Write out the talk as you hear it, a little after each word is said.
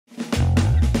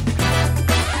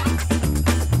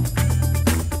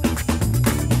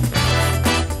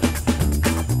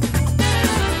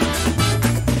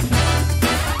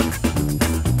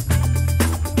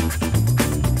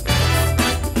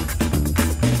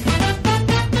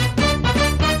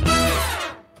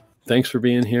Thanks for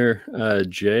being here,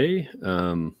 Jay.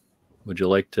 Would you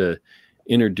like to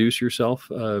introduce yourself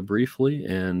briefly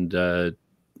and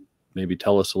maybe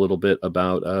tell us a little bit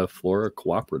about Flora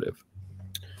Cooperative?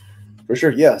 For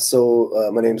sure, yeah. So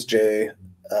my name's Jay,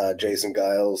 Jason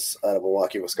Geils out of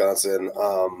Milwaukee, Wisconsin.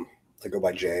 I go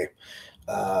by Jay.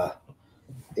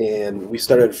 And we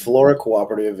started Flora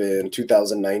Cooperative in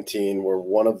 2019. We're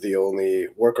one of the only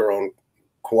worker-owned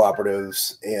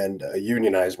cooperatives and a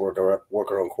unionized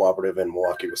worker-owned cooperative in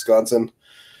Milwaukee, Wisconsin.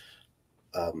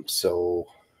 So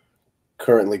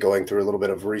currently going through a little bit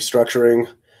of restructuring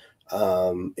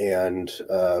and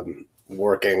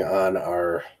working on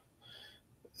our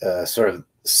sort of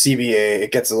CBA.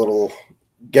 It gets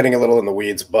getting a little in the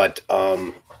weeds, but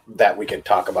that we can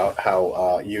talk about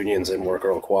how unions and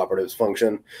worker-owned cooperatives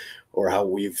function, or how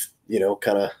we've,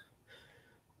 kind of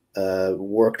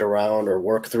worked around or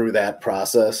worked through that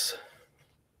process,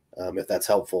 if that's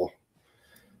helpful.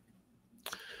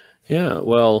 Yeah,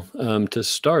 well, to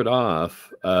start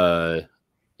off, I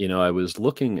was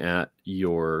looking at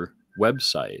your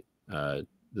website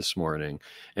this morning,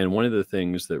 and one of the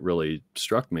things that really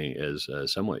struck me as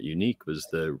somewhat unique was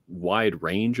the wide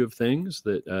range of things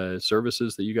that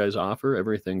services that you guys offer.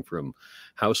 Everything from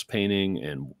house painting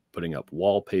and putting up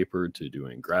wallpaper to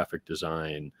doing graphic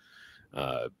design,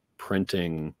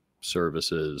 printing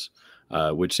services,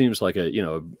 which seems like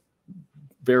a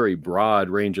very broad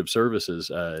range of services,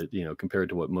 compared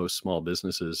to what most small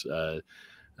businesses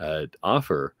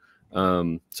offer.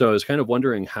 So I was kind of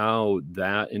wondering how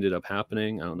that ended up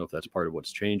happening. I don't know if that's part of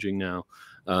what's changing now.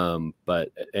 And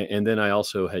then I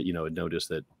also had noticed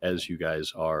that as you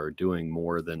guys are doing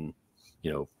more than,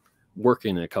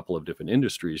 working in a couple of different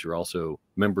industries, you're also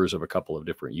members of a couple of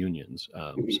different unions.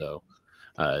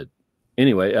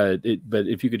 Anyway, but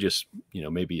if you could just,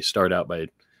 maybe start out by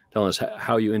telling us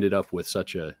how you ended up with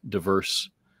such a diverse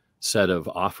set of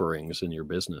offerings in your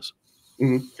business.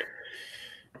 Mm-hmm.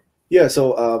 Yeah,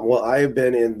 so well, I've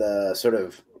been in the sort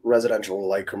of residential,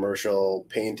 light commercial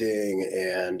painting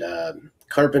and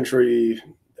carpentry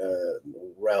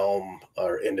realm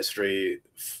or industry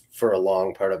for a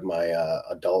long part of my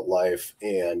adult life,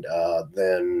 and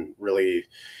then really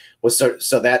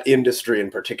so that industry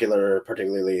in particular,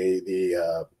 particularly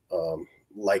the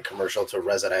light commercial to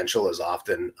residential, is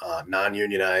often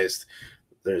non-unionized.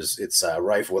 It's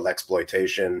rife with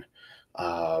exploitation.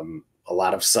 A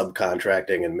lot of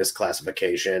subcontracting and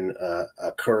misclassification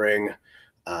occurring.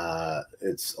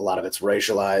 It's a lot of it's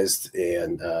racialized,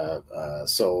 and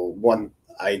so one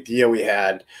idea we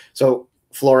had. So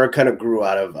Flora kind of grew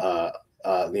out of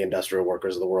the Industrial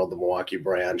Workers of the World, the Milwaukee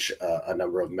branch, a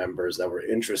number of members that were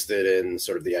interested in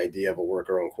sort of the idea of a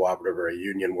worker-owned cooperative or a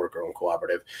union worker-owned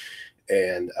cooperative,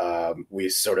 and we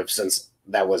sort of, since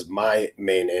that was my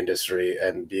main industry,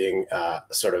 and being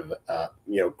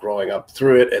growing up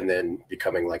through it and then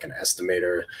becoming like an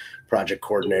estimator, project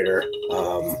coordinator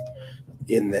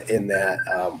in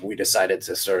that, we decided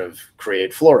to sort of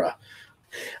create Flora.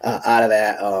 Out of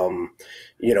that,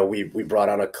 we brought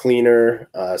on a cleaner.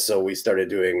 So we started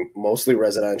doing mostly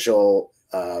residential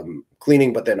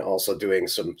cleaning, but then also doing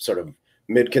some sort of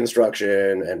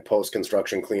mid-construction and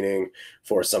post-construction cleaning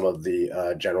for some of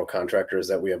the general contractors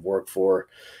that we have worked for.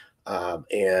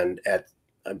 And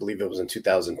I believe it was in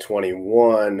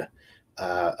 2021,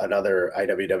 another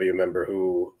IWW member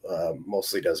who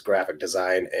mostly does graphic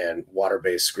design and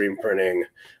water-based screen printing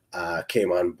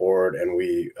came on board, and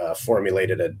we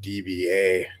formulated a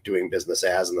DBA, doing business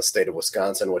as, in the state of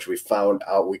Wisconsin, which we found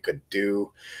out we could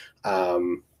do.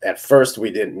 At first,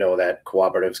 we didn't know that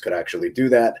cooperatives could actually do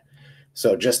that.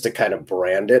 So just to kind of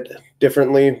brand it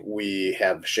differently, we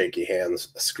have Shaky Hands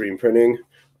Screen Printing,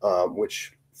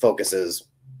 which focuses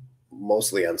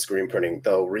mostly on screen printing,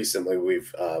 though recently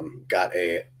we've got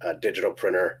a digital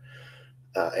printer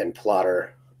and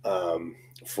plotter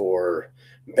for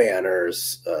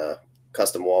banners,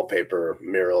 custom wallpaper,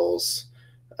 murals,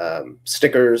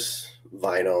 stickers,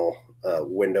 vinyl,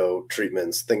 window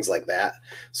treatments, things like that.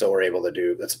 So we're able to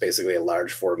do, that's basically a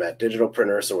large format digital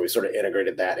printer. So we sort of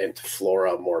integrated that into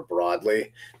Flora more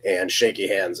broadly, and Shaky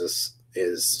Hands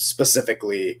is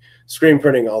specifically screen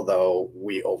printing, although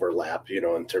we overlap,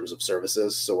 in terms of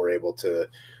services. So we're able to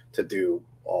do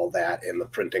all that in the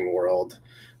printing world.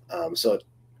 So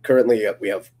currently we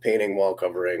have painting, wall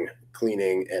covering,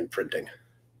 cleaning, and printing.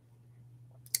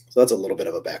 So that's a little bit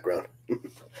of a background.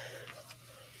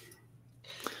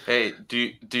 Hey,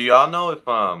 do y'all know if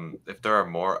there are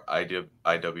more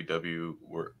IWW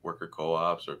worker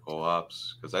co-ops or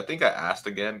co-ops? Because I think I asked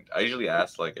again. I usually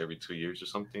ask like every 2 years or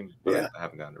something, but Yeah. I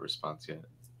haven't gotten a response yet.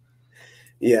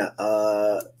 Yeah,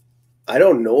 I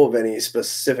don't know of any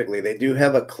specifically. They do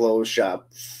have a closed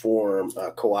shop form, a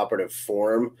cooperative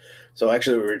form. So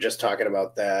actually, we were just talking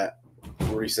about that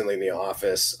recently in the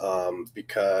office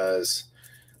because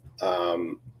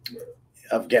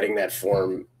of getting that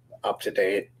form up to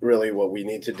date. Really, what we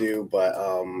need to do, but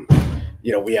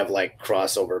you know, we have like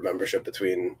crossover membership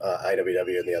between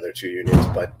IWW and the other two unions,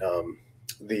 but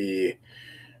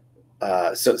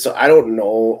so I don't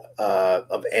know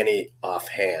of any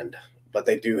offhand, but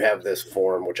they do have this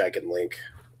form which I can link,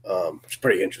 which is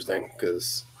pretty interesting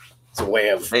because it's a way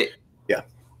of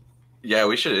yeah,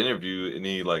 we should interview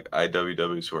any like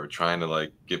IWWs who are trying to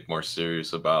like get more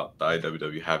serious about the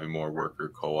IWW having more worker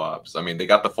co-ops. I mean, they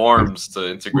got the forms to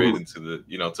integrate into the,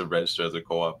 you know, to register as a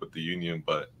co-op with the union,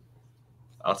 but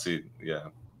I'll see. Yeah,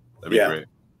 that'd be great.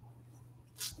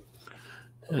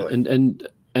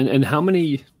 And how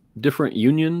many different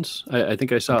unions? I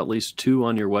think I saw at least 2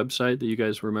 on your website that you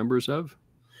guys were members of.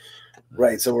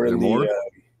 Right. So we're in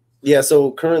the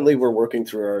so currently we're working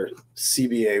through our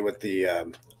CBA with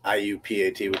the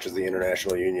IUPAT, which is the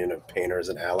International Union of Painters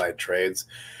and Allied Trades.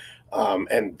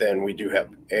 And then we do have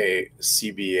a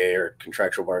CBA or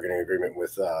contractual bargaining agreement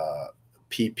with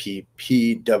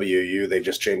PPPWU. They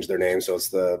just changed their name. So it's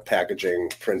the Packaging,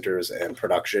 Printers, and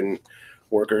Production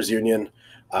Workers Union.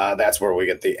 That's where we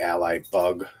get the Allied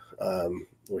bug,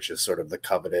 which is sort of the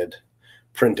coveted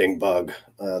printing bug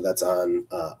that's on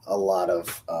a lot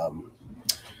of.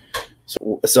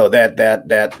 So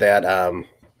that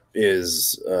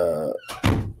is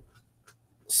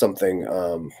something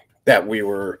that we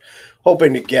were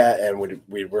hoping to get, and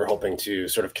we were hoping to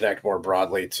sort of connect more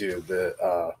broadly to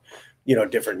the you know,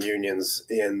 different unions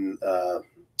in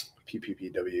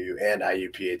PPPW and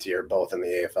IUPAT are both in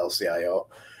the AFL-CIO.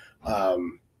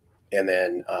 And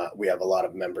then we have a lot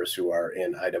of members who are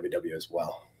in IWW as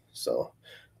well. So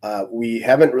we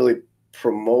haven't really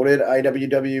promoted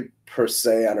IWW per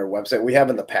se on our website. We have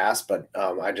in the past, but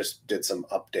I just did some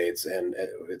updates and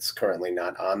it's currently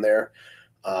not on there.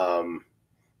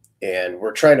 And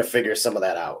we're trying to figure some of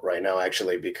that out right now,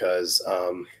 actually, because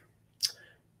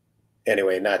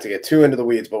anyway, not to get too into the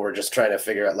weeds, but we're just trying to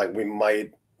figure out, like,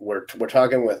 we're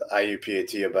talking with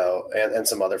IUPAT about, and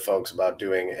some other folks about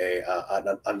doing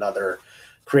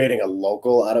creating a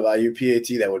local out of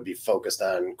IUPAT that would be focused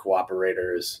on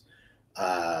cooperators,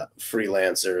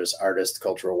 freelancers, artists,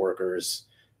 cultural workers,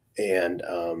 and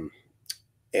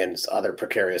other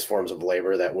precarious forms of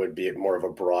labor that would be more of a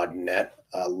broad net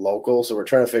local. So we're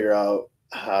trying to figure out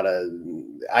how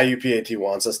to, IUPAT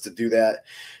wants us to do that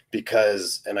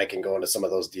because, and I can go into some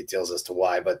of those details as to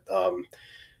why, but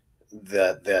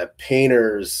the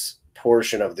painters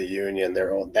portion of the union,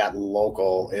 that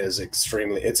local is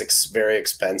very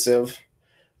expensive.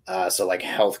 So like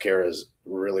healthcare is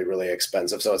really, really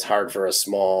expensive. So it's hard for a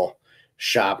small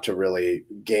shop to really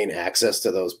gain access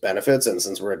to those benefits. And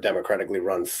since we're a democratically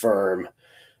run firm,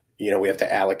 you know, we have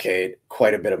to allocate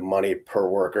quite a bit of money per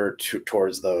worker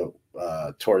towards the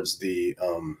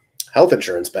health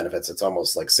insurance benefits. It's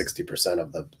almost like 60%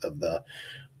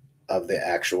 of the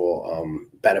actual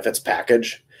benefits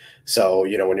package. So,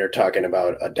 you know, when you're talking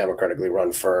about a democratically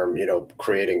run firm, you know,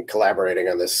 collaborating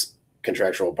on this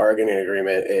contractual bargaining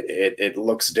agreement, it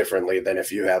looks differently than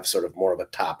if you have sort of more of a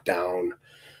top down,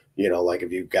 you know, like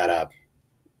if you've got a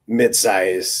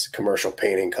mid-size commercial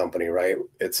painting company, right?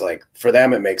 It's like, for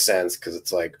them, it makes sense because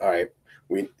it's like, all right,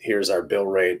 here's our bill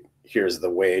rate, here's the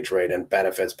wage rate and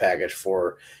benefits package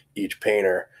for each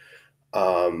painter.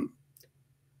 But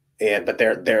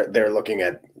they're looking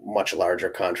at much larger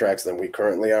contracts than we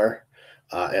currently are.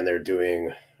 And they're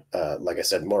doing, like I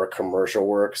said, more commercial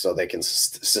work so they can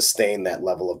sustain that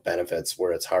level of benefits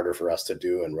where it's harder for us to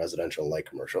do in residential light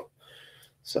commercial.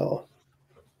 So.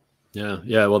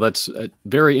 Yeah. Well, that's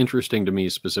very interesting to me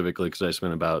specifically because I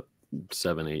spent about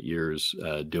 7-8 years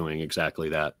doing exactly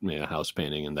that, you know, house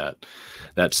painting, and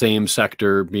that same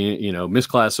sector being, you know,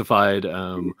 misclassified,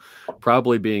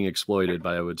 probably being exploited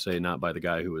by, I would say, not by the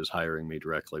guy who was hiring me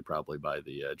directly, probably by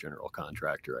the general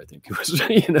contractor. I think he was,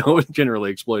 you know, generally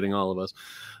exploiting all of us.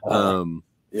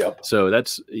 Yep. So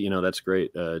that's, you know, that's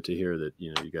great to hear that,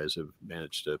 you know, you guys have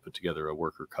managed to put together a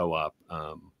worker co-op.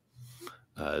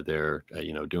 They're,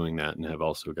 you know, doing that and have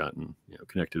also gotten, you know,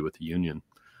 connected with the union.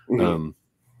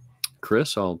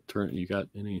 Chris, you got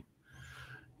any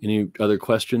other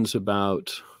questions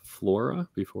about Flora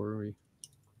before we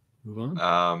move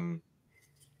on?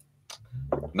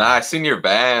 Nah, I seen your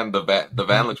van. The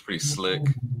van looks pretty slick.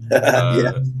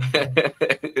 Yeah.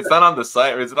 It's not on the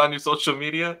site, or is it on your social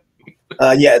media?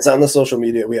 Yeah, it's on the social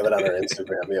media. We have it on our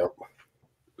Instagram. Yeah.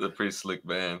 The pretty slick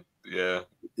van. Yeah.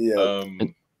 Yeah.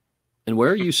 And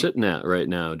where are you sitting at right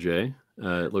now, Jay?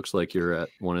 It looks like you're at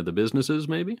one of the businesses,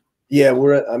 maybe. Yeah,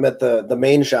 I'm at the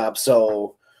main shop.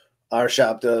 So our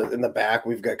shop in the back,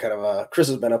 we've got kind of a, Chris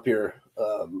has been up here.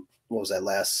 What was that,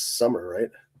 last summer,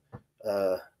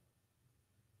 right?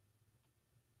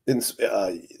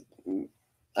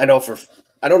 I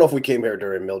don't know if we came here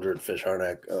during Mildred Fish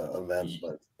Harnack event,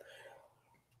 but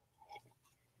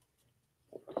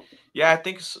yeah, I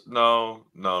think no,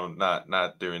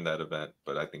 not during that event,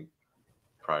 but I think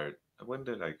prior. When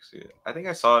did I see it? I think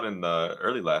I saw it in the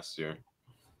early last year.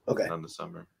 Okay. On the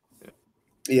summer.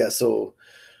 Yeah. So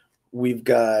we've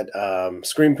got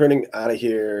screen printing out of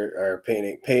here. Our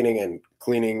painting and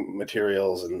cleaning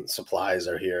materials and supplies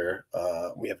are here.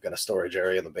 We have got a storage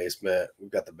area in the basement.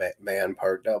 We've got the van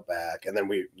parked out back, and then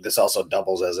this also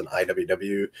doubles as an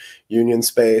IWW union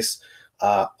space.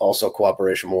 Also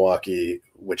Cooperation Milwaukee,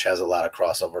 which has a lot of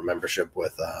crossover membership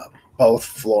with both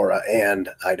Flora and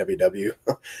IWW.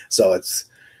 So it's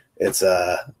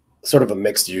sort of a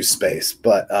mixed use space.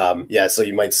 But yeah, so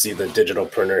you might see the digital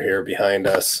printer here behind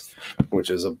us, which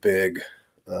is a big,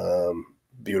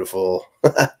 beautiful.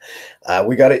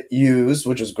 We got it used,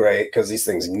 which is great because these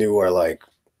things new are like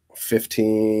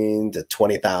 15 to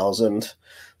 20,000.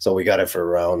 So we got it for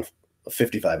around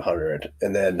 5,500.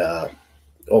 And then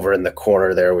over in the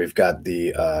corner there, we've got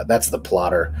that's the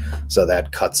plotter. So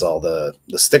that cuts all the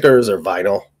stickers or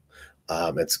vinyl.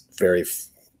 It's very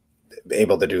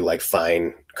able to do like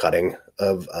fine cutting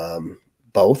of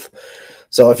both.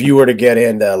 So if you were to get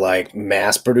into like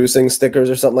mass producing stickers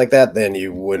or something like that, then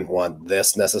you wouldn't want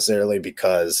this necessarily,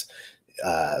 because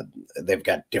they've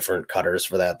got different cutters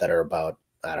for that are about,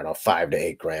 I don't know, $5,000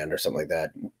 to $8,000 or something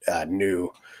like that,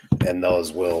 new, and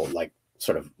those will like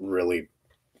sort of really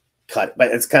cut.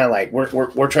 But it's kind of like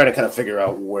we're trying to kind of figure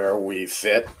out where we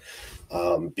fit,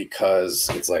 because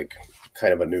it's like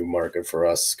kind of a new market for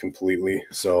us completely.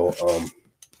 So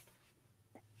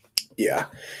yeah,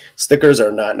 stickers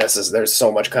are not necessary. There's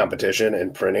so much competition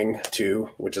in printing too,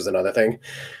 which is another thing.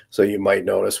 So you might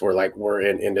notice we're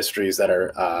in industries that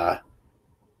are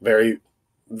very,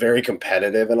 very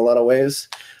competitive in a lot of ways.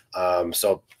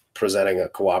 So presenting a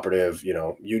cooperative,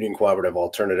 union cooperative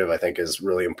alternative, I think is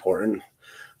really important.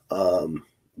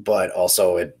 But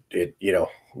also it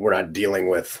we're not dealing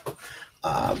with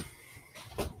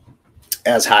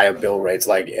as high of bill rates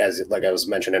like I was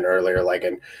mentioning earlier, like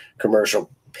in commercial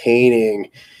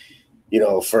painting,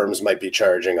 firms might be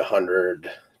charging $100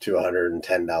 to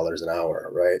 $110 an hour,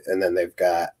 right? And then they've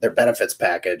got their benefits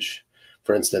package,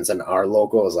 for instance, in our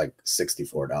local is like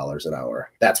 $64 an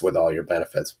hour. That's with all your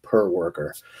benefits per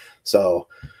worker. So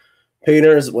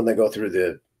painters, when they go through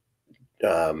the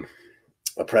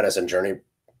apprentice and journey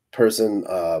person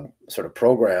sort of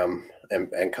program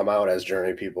and come out as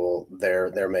journey people,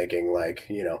 they're making like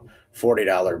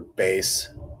 $40 base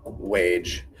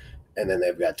wage, and then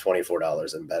they've got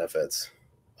 $24 in benefits.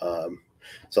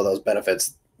 So those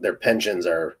benefits, their pensions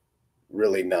are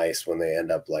really nice when they end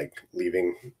up like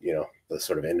leaving the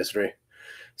sort of industry.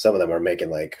 Some of them are making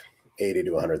like 80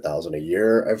 to 100,000 a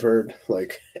year, I've heard,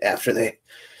 like after they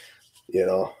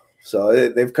so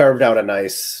they've carved out a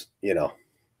nice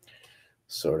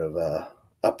sort of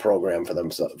a program for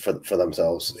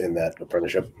themselves in that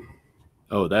apprenticeship.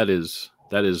 Oh, that is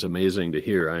amazing to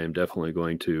hear. I am definitely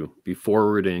going to be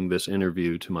forwarding this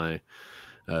interview to my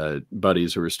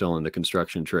buddies who are still in the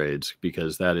construction trades,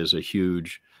 because that is a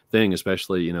huge thing,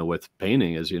 especially with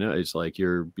painting. As it's like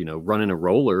you're running a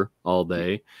roller all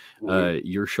day.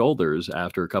 Your shoulders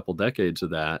after a couple decades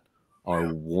of that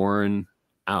are worn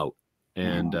out,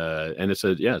 and it's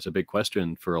a big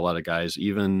question for a lot of guys,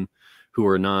 even who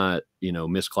are not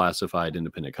misclassified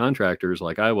independent contractors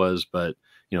like I was, but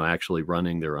actually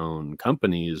running their own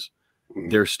companies.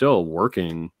 They're still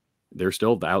working, they're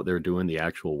still out there doing the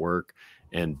actual work,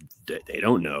 and they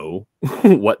don't know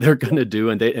what they're going to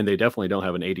do, and they definitely don't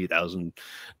have an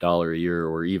 $80,000 a year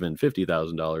or even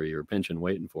 $50,000 a year pension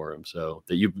waiting for them. So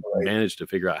that you've managed to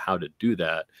figure out how to do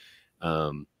that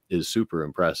is super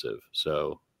impressive.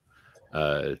 So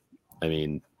I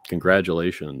mean,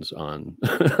 congratulations on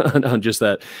on just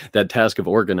that task of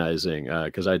organizing,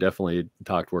 because I definitely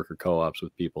talked worker co-ops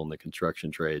with people in the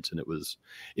construction trades, and it was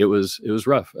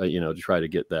rough, to try to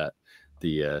get that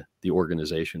the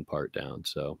organization part down.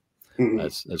 So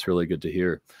that's really good to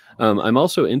hear. I'm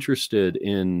also interested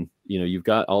in you've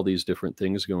got all these different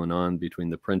things going on between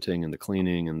the printing and the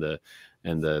cleaning and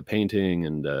the painting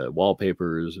and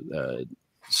wallpapers.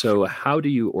 So how do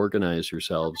you organize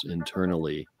yourselves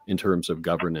internally in terms of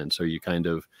governance? Are you kind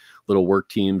of little work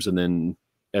teams, and then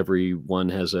everyone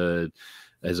has a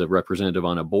representative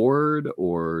on a board,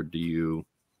 or do you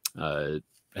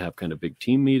have kind of big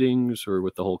team meetings or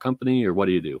with the whole company, or what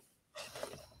do you do?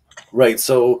 Right.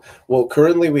 So, well,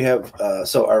 currently we have,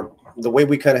 the way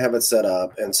we kind of have it set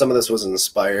up, and some of this was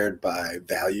inspired by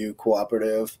Value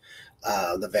Cooperative,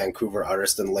 the Vancouver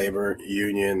Artist and Labor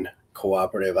Union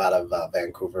Cooperative out of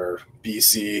Vancouver,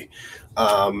 BC.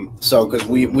 Because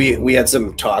we had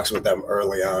some talks with them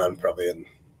early on, probably in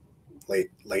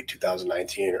late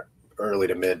 2019 or early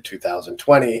to mid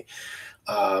 2020.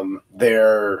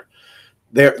 They're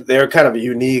kind of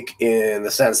unique in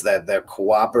the sense that their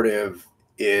cooperative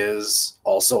is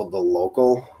also the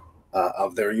local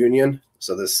of their union.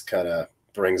 So this kind of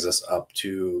brings us up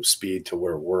to speed to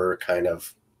where we're kind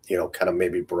of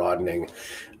maybe broadening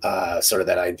sort of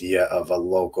that idea of a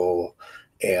local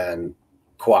and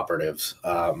cooperatives,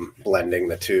 blending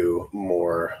the two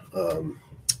more.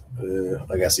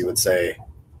 I guess you would say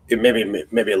it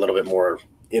maybe a little bit more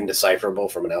indecipherable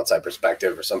from an outside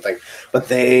perspective or something, but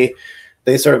they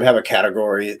sort of have a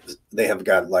category. They have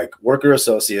got like worker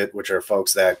associate, which are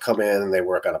folks that come in and they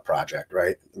work on a project,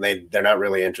 right? They're not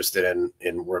really interested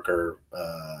in worker,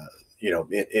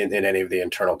 in any of the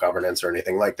internal governance or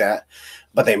anything like that,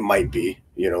 but they might be,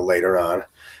 later on.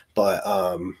 But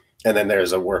and then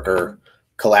there's a worker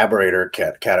collaborator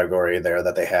category there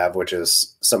that they have, which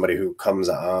is somebody who comes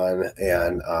on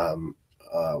and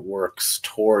works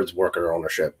towards worker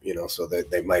ownership, so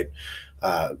they might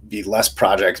be less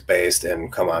project based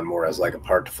and come on more as like a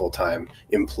part to full-time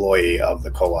employee of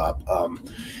the co-op.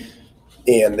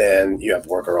 And then you have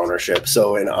worker ownership.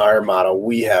 So in our model,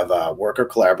 we have a worker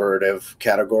collaborative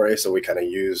category. So we kind of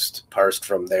parsed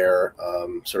from their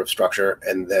sort of structure,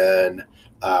 and then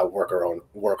worker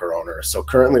owners. So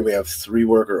currently we have 3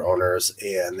 worker owners,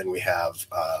 and then we have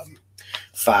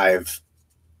 5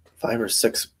 or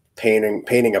 6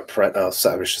 painting apprentices.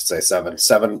 I should say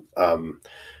 7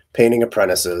 painting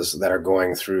apprentices that are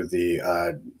going through the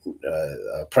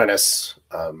apprentice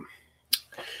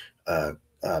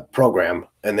program.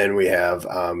 And then we have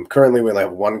currently we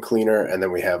have 1 cleaner, and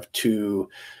then we have 2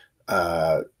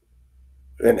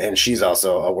 and she's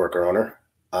also a worker owner.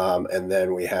 And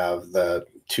then we have the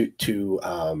two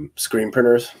screen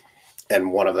printers,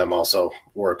 and one of them also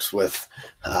works with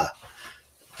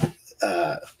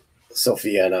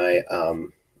Sophia and I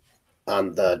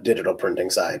on the digital printing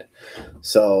side.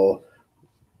 So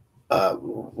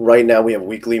right now we have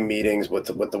weekly meetings with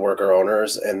the worker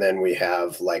owners, and then we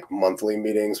have like monthly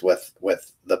meetings with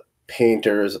the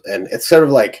painters, and it's sort of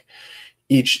like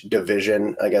each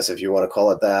division, I guess if you want to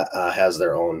call it that, has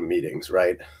their own meetings,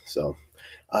 right? So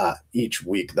each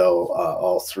week, though,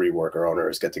 all 3 worker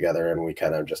owners get together and we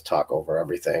kind of just talk over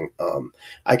everything.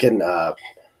 I can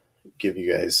give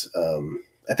you guys,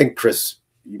 I think, Chris,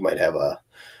 you might have a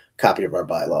copy of our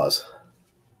bylaws.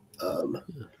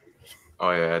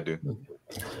 Oh, yeah, I do.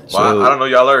 So, Well, I don't know.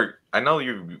 Y'all are, I know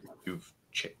you've,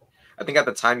 I think at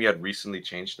the time you had recently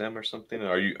changed them or something.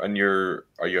 Are you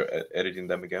editing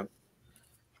them again?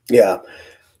 Yeah,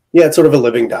 it's sort of a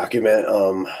living document.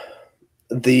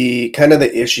 The kind of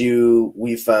the issue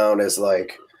we found is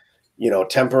like,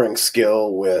 tempering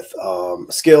skill with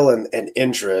skill and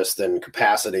interest and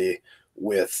capacity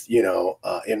with,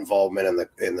 involvement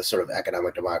in the sort of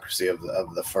economic democracy of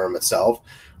the firm itself,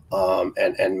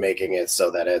 and making it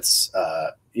so that it's,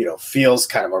 feels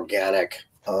kind of organic,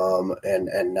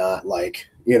 and not like,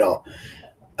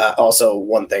 also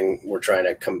one thing we're trying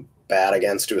to combat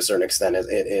against to a certain extent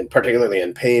is particularly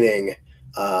in painting,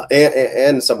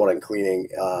 and somewhat in cleaning,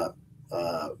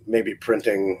 maybe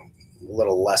printing a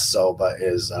little less so, but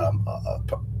is a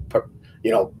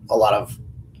lot of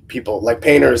people like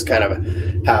painters kind of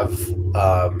have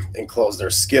enclosed their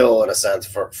skill in a sense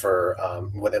for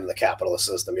within the capitalist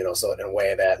system, so in a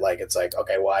way that like it's like,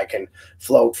 okay, well, I can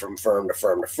float from firm to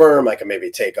firm to firm. I can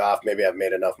maybe take off. Maybe I've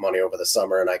made enough money over the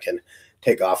summer and I can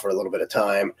take off for a little bit of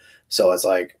time. So it's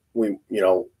like we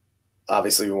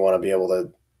obviously we want to be able to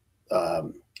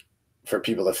for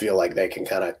people to feel like they can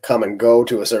kind of come and go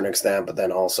to a certain extent, but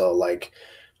then also like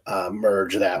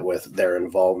merge that with their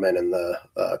involvement in the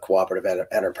cooperative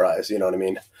enterprise. You know what I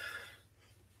mean?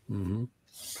 mm-hmm.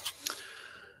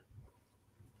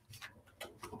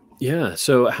 Yeah.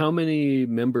 So how many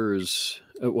members?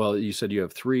 Well, you said you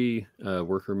have 3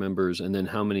 worker members, and then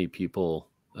how many people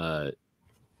do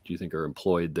you think are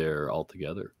employed there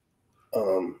altogether?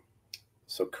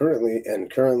 So currently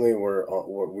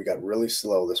we got really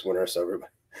slow this winter, so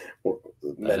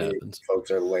many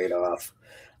folks are laid off,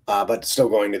 but still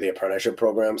going to the apprenticeship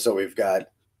program. So we've got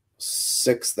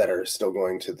 6 that are still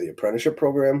going to the apprenticeship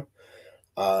program,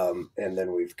 and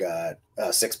then we've got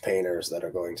 6 painters that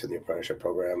are going to the apprenticeship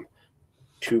program,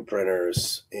 2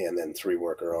 printers, and then 3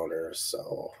 worker owners.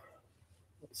 So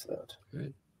what's that?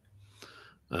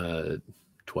 Right.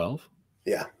 12.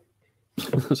 Yeah.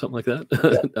 something like that.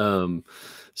 Yeah.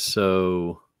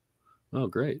 So, oh,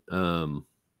 great. All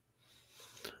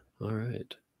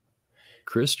right.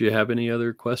 Chris, do you have any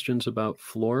other questions about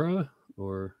Flora?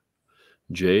 Or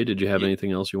Jay, did you have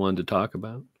anything else you wanted to talk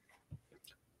about?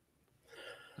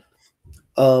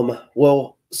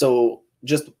 Well, so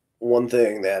just one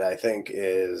thing that I think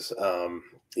is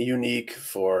unique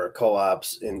for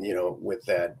co-ops in, with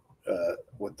that,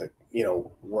 with the,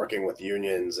 working with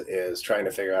unions is trying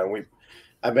to figure out,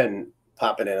 I've been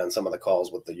popping in on some of the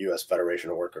calls with the U.S. Federation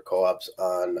of Worker Co-ops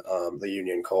on the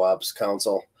Union Co-ops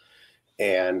Council.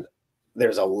 And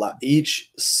there's a lot,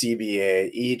 each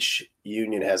CBA, each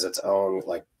union has its own,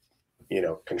 like,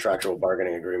 contractual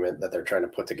bargaining agreement that they're trying to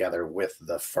put together with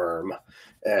the firm.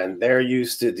 And they're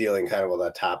used to dealing kind of with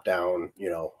a top down,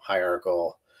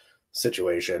 hierarchical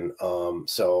situation.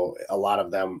 So a lot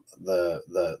of them,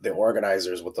 the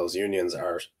organizers with those unions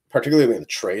are, particularly the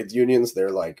trade unions, they're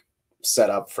like set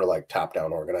up for like top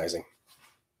down organizing,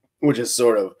 which is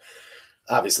sort of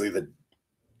obviously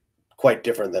quite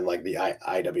different than like the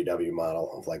IWW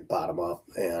model of like bottom up.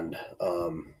 And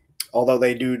although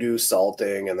they do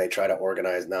salting and they try to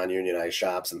organize non-unionized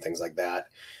shops and things like that,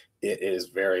 it is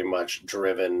very much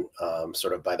driven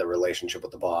sort of by the relationship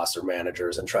with the boss or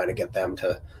managers and trying to get them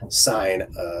to sign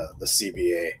the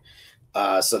CBA.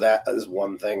 So that is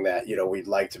one thing that, we'd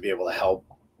like to be able to help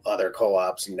other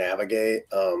co-ops navigate.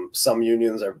 Some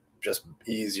unions are just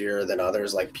easier than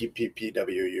others. Like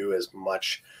PPPWU is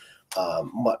much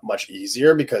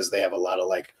easier because they have a lot of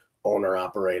like owner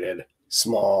operated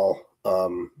small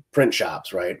print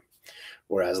shops, right?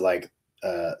 Whereas like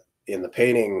in the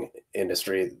painting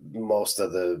industry, most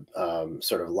of the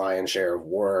sort of lion's share of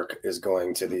work is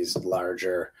going to these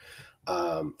larger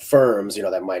firms,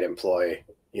 that might employ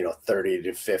 30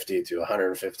 to 50 to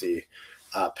 150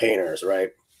 painters, right?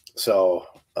 So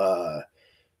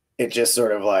it just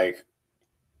sort of like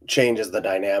changes the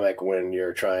dynamic when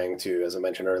you're trying to, as I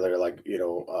mentioned earlier, like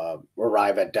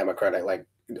arrive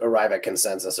at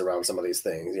consensus around some of these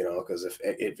things, because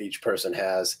if each person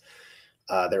has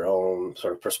their own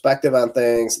sort of perspective on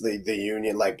things, the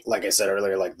union, like I said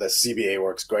earlier, like the CBA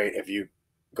works great if you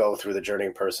go through the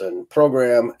journeyman person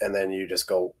program and then you just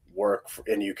go work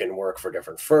and you can work for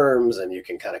different firms and you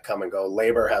can kind of come and go.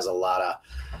 Labor has a lot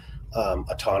of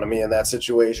autonomy in that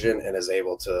situation and is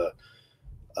able to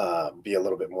be a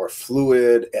little bit more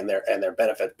fluid, and their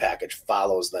benefit package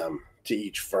follows them to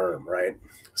each firm, right?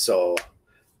 So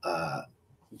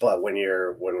but when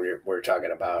we're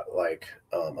talking about like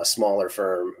a smaller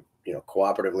firm,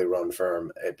 cooperatively run firm,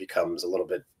 it becomes a little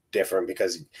bit different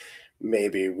because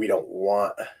maybe we don't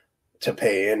want to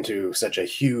pay into such a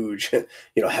huge,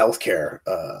 healthcare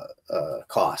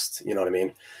cost. You know what I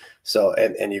mean? So,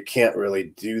 and you can't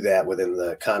really do that within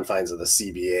the confines of the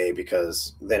CBA,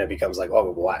 because then it becomes like,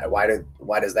 oh,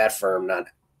 why does that firm not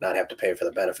have to pay for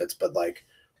the benefits, but like,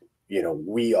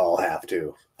 we all have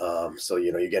to. So,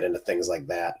 you get into things like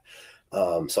that.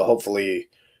 So hopefully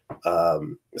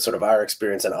sort of our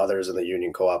experience and others in the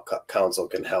Union Co-op Council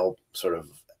can help sort of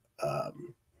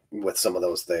with some of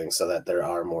those things so that there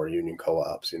are more union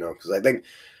co-ops, because I think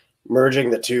merging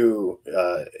the two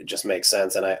just makes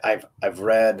sense. And I've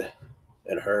read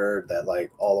and heard that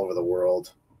like all over the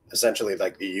world, essentially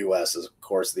like the US is of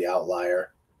course the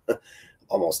outlier.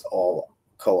 Almost all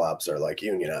co-ops are like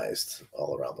unionized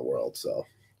all around the world. So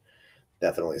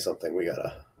definitely something we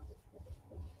gotta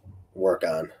work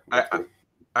on.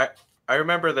 I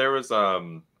remember there was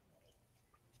it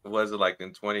like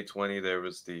in 2020 there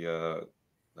was the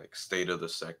like state of the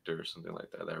sector or something like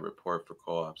that report for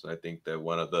co-ops, and I think that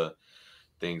one of the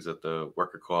things that the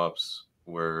worker co-ops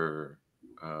were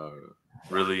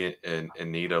really in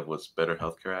need of was better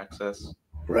healthcare access.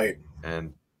 Right.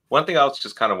 And one thing I was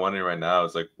just kind of wondering right now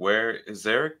is like, where is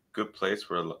there a good place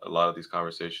where a lot of these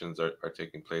conversations are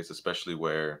taking place, especially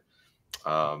where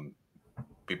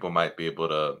people might be able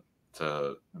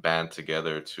to band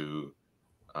together to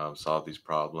solve these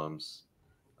problems.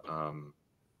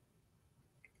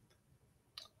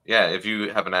 Yeah, if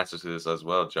you have an answer to this as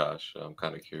well, Josh, I'm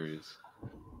kind of curious.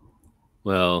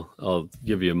 Well, I'll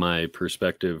give you my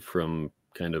perspective from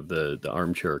kind of the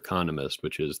armchair economist,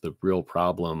 which is the real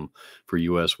problem for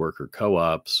U.S. worker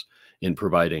co-ops in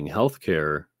providing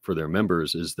healthcare for their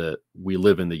members is that we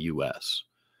live in the U.S.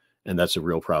 and that's a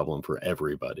real problem for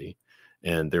everybody.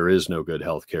 And there is no good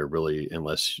healthcare really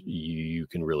unless you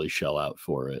can really shell out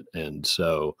for it. And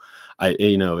so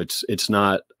it's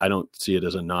not, I don't see it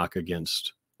as a knock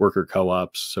against worker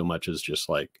co-ops so much as just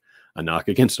like a knock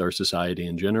against our society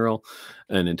in general.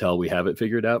 And until we have it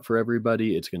figured out for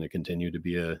everybody, it's going to continue to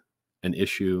be an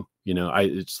issue.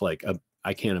 It's like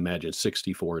I can't imagine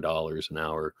 $64 an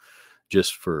hour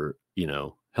just for,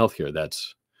 healthcare.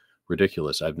 That's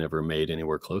ridiculous. I've never made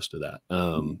anywhere close to that,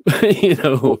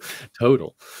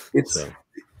 total.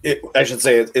 I should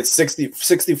say it's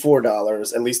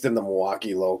 $64, at least in the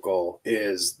Milwaukee local,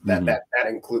 is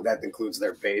that includes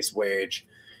their base wage,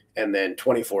 and then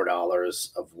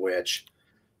 $24 of which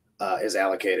is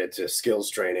allocated to skills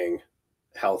training,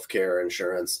 healthcare,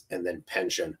 insurance, and then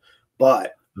pension.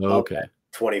 But okay,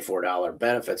 $24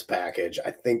 benefits package,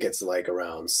 I think it's like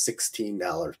around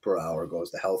 $16 per hour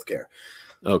goes to healthcare.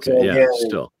 Okay, so, yeah,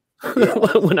 still. Yeah.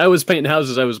 When I was painting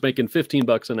houses, I was making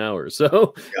 $15 an hour.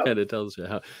 So kind of tells you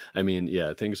how,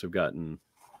 things have gotten,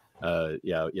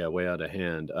 way out of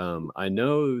hand. I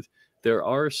know there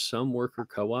are some worker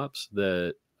co-ops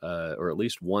that, or at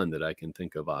least one that I can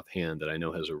think of offhand that I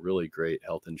know has a really great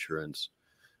health insurance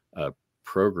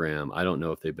program. I don't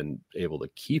know if they've been able to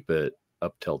keep it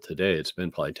up till today. It's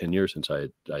been probably 10 years since I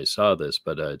saw this,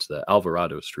 but it's the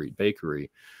Alvarado Street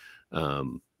Bakery.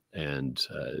 And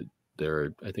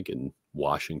they're, I think, in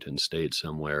Washington State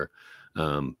somewhere.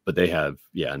 But they have,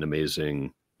 an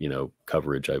amazing,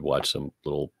 coverage. I've watched some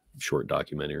little short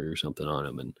documentary or something on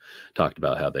them and talked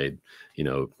about how they,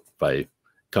 if I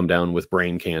come down with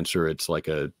brain cancer, it's like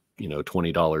a,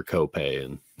 $20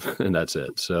 copay and that's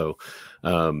it. So,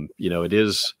 it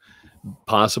is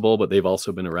possible, but they've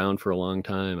also been around for a long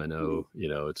time. I know,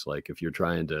 it's like if you're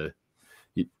trying to,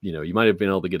 you might have been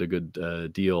able to get a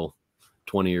good deal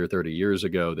 20 or 30 years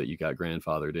ago that you got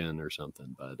grandfathered in or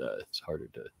something, but it's harder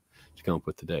to come up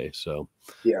with today. So,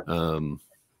 and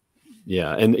the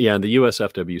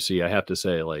USFWC, I have to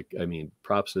say,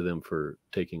 props to them for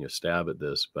taking a stab at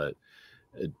this, but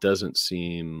it doesn't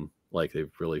seem like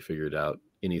they've really figured out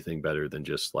anything better than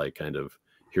just like kind of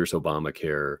here's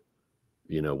Obamacare,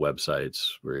 websites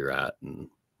where you're at and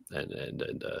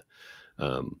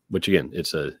which again,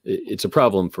 it's a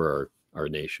problem for our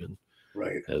nation.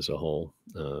 Right. As a whole.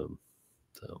 I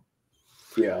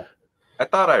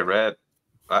thought I read,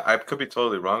 I could be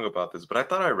totally wrong about this, but I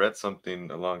thought I read something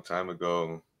a long time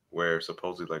ago where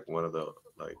supposedly like one of the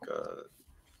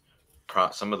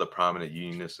some of the prominent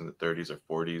unionists in the 30s or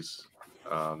 40s,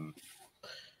 I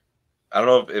don't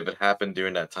know if it happened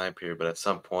during that time period, but at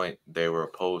some point they were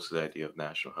opposed to the idea of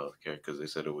national health care because they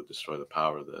said it would destroy the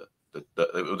power of it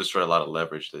would destroy a lot of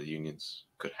leverage that the unions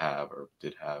could have or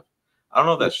did have. I don't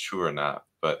know if that's true or not,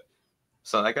 but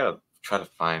so I gotta try to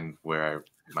find where I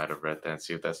might have read that and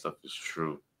see if that stuff is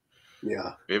true. Yeah.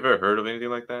 Have you ever heard of anything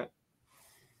like that?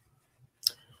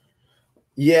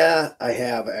 Yeah, I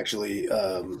have actually.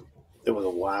 It was a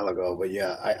while ago, but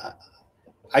yeah,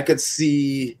 I could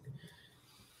see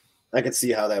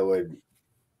how that would,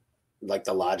 like,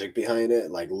 the logic behind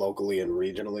it, like locally and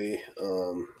regionally.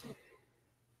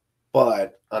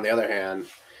 But on the other hand,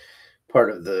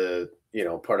 part of the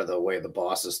way the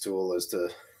boss's tool is to,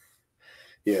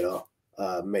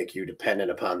 make you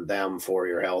dependent upon them for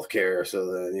your health care.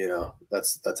 So then,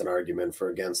 that's an argument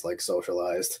for against like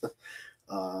socialized,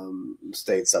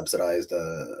 state subsidized,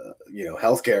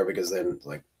 healthcare, because then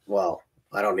like, well,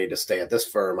 I don't need to stay at this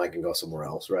firm. I can go somewhere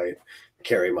else, right?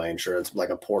 Carry my insurance, like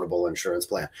a portable insurance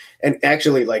plan. And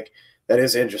actually, like, that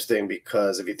is interesting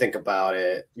because if you think about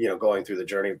it, going through the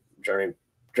journey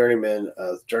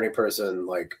person,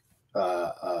 like,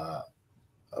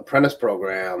 apprentice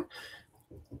program,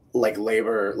 like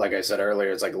labor, like I said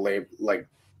earlier, it's like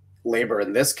labor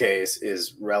in this case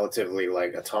is relatively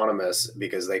like autonomous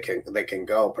because they can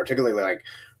go, particularly like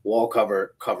wall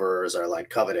coverers are like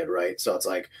coveted, right? So it's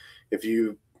like if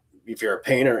you're a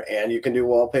painter and you can do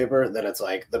wallpaper, then it's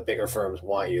like the bigger firms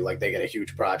want you, like they get a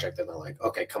huge project and they're like,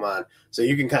 okay, come on. So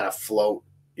you can kind of float,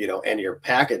 and your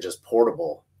package is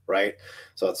portable, right?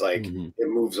 So it's like it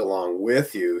moves along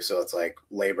with you. So it's like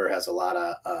labor has a lot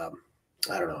of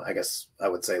I don't know, I guess I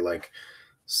would say like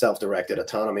self-directed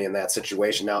autonomy in that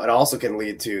situation. Now, it also can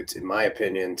lead to, in my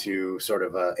opinion, to sort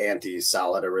of a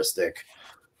anti-solidaristic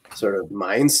sort of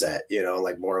mindset,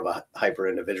 like more of a hyper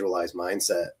individualized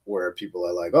mindset where people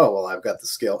are like, oh, well, I've got the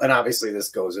skill. And obviously this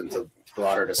goes into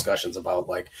broader discussions about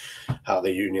like how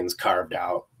the unions carved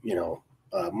out,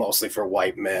 mostly for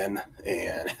white men,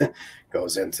 and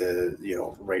goes into,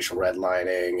 racial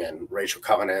redlining and racial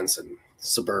covenants and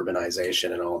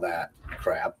suburbanization and all that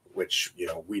crap, which,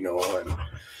 we know, and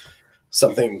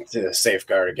something to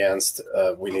safeguard against.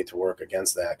 We need to work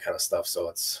against that kind of stuff. So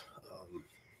it's,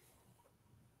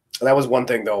 that was one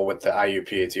thing though with the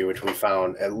IUPAT, which we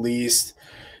found at least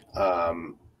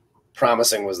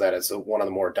promising, was that it's one of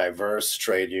the more diverse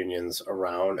trade unions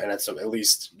around, and it's at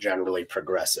least generally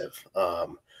progressive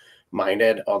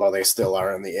minded, although they still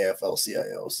are in the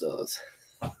AFL-CIO. So it's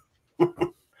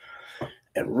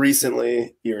and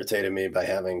recently irritated me by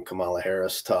having Kamala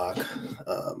Harris talk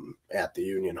at the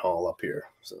Union Hall up here.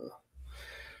 So,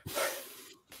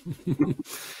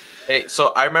 hey, so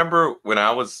I remember when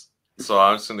I was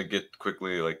gonna get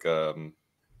quickly like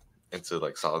into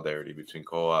like solidarity between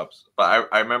co-ops, but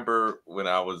I remember when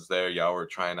I was there, y'all were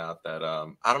trying out that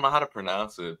I don't know how to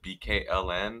pronounce it,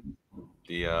 BKLN,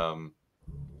 the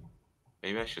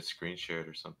maybe I should screen share it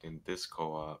or something. This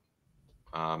co-op,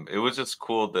 it was just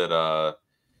cool that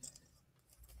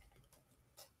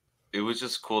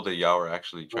y'all were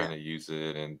actually trying to use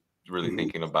it and really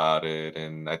thinking about it.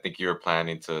 And I think you were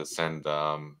planning to send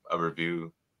a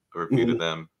review to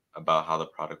them about how the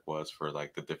product was for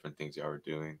like the different things y'all were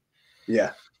doing.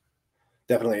 Yeah,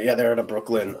 definitely. Yeah, they're out of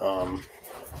Brooklyn. I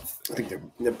think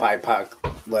they're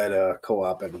BIPOC led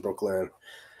co-op in Brooklyn,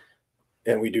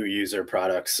 and we do use their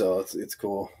products, so it's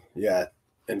cool. Yeah,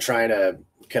 and trying to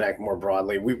connect more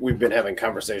broadly. We've been having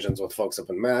conversations with folks up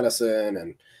in Madison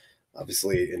and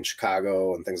obviously in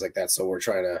Chicago and things like that. So we're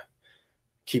trying to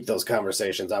keep those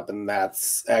conversations up, and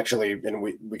that's actually, and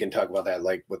we can talk about that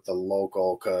like with the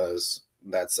local, because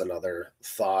that's another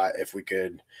thought. If we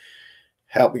could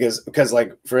help, because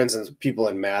like for instance, people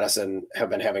in Madison have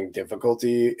been having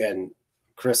difficulty, and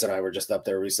Chris and I were just up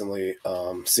there recently,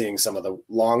 seeing some of the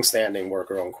longstanding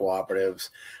worker-owned cooperatives.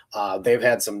 They've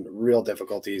had some real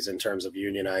difficulties in terms of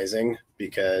unionizing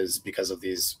because of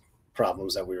these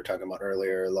problems that we were talking about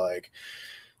earlier, like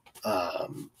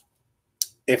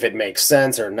if it makes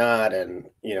sense or not. And,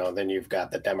 then you've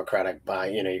got the democratic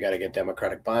you got to get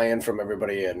democratic buy-in from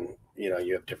everybody. And,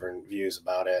 you have different views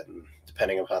about it. And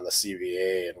depending upon the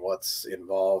CVA and what's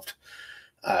involved,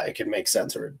 it can make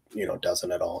sense or,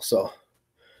 doesn't at all. So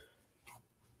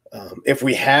if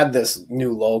we had this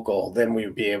new local, then we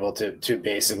would be able to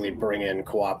basically bring in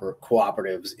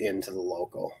cooperatives into the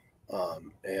local.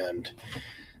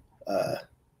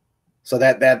 So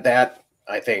that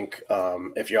I think,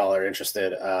 if y'all are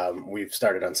interested, we've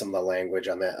started on some of the language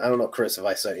on that. I don't know, Chris, if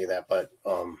I sent you that, but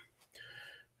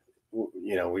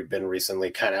we've been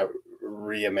recently kind of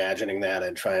reimagining that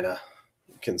and trying to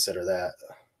consider that,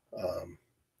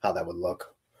 how that would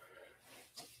look.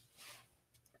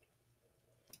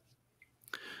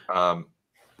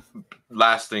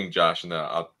 Last thing, Josh, and then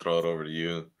I'll throw it over to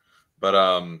you. But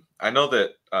I know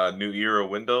that New Era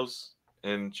Windows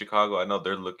in Chicago, I know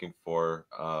they're looking for,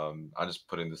 I'm just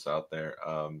putting this out there,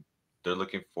 they're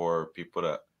looking for people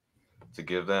to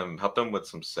help them with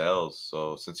some sales.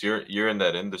 So since you're in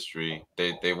that industry,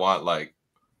 they want like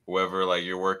whoever like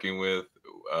you're working with,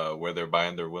 where they're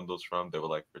buying their windows from, they would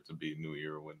like for it to be New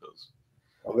Era Windows.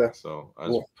 Okay. So I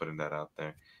was putting that out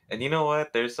there. And you know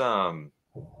what? There's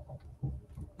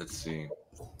let's see.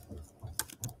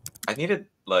 I need to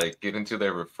like get into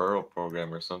their referral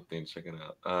program or something. Check it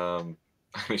out.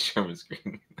 Let me share my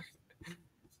screen.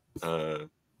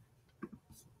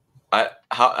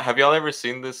 Have y'all ever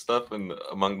seen this stuff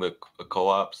among the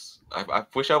co-ops? I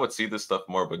wish I would see this stuff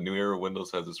more, but New Era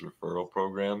Windows has this referral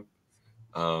program.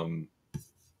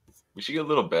 We should get a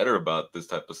little better about this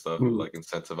type of stuff, like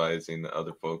incentivizing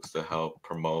other folks to help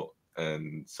promote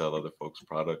and sell other folks'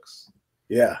 products.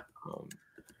 Yeah,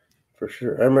 for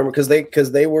sure. I remember because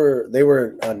they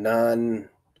were a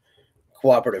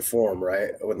non-cooperative form,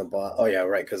 right? When the boss, oh yeah,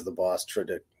 right, because the boss tried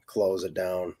to close it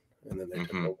down, and then they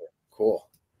took over. Cool.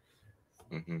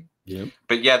 Yeah,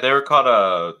 but yeah, they were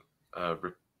called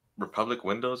Republic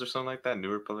Windows or something like that. New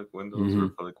Republic Windows,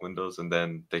 Republic Windows, and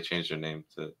then they changed their name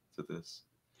to this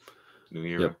New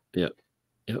Era. Yep.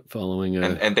 Following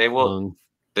and they will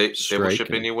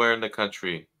ship anywhere in the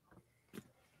country.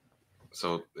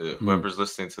 So whoever's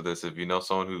listening to this, if you know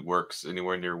someone who works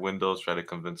anywhere near Windows, try to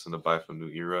convince them to buy from New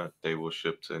Era. They will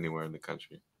ship to anywhere in the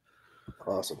country.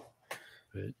 Awesome.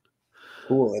 Right.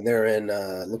 Cool. And they're in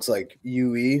looks like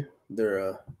UE.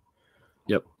 They're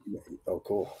Yep. Oh,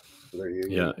 cool. They're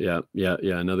union. Yeah.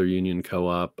 Another union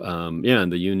co-op.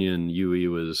 And the union UE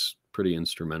was pretty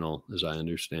instrumental, as I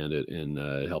understand it, in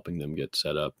helping them get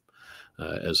set up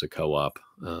as a co-op,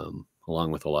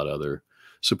 along with a lot of other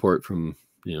support from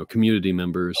community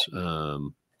members.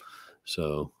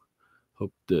 So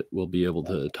hope that we'll be able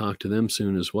to talk to them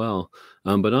soon as well.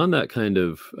 But on that kind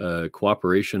of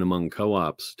cooperation among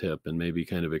co-ops tip, and maybe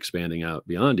kind of expanding out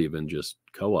beyond even just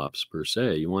co-ops per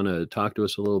se, you want to talk to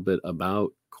us a little bit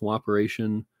about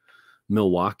Cooperation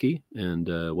Milwaukee and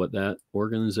what that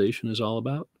organization is all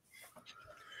about?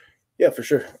 Yeah, for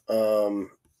sure.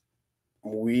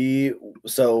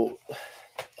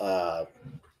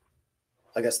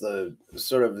 I guess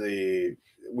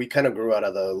we kind of grew out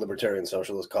of the Libertarian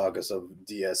Socialist Caucus of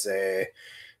DSA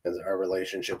and our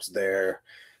relationships there.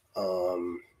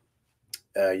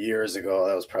 years ago.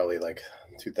 That was probably like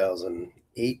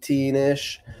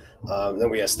 2018-ish. Then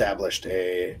we established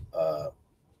a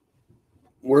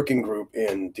working group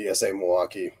in DSA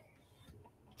Milwaukee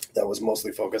that was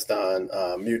mostly focused on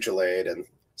mutual aid and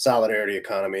solidarity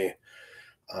economy,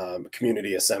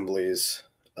 community assemblies,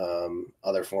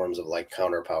 other forms of like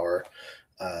counterpower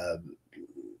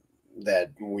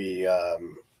that we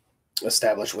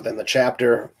established within the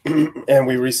chapter. And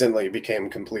we recently became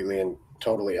completely and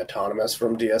totally autonomous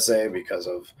from DSA because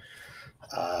of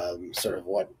sort of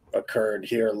what occurred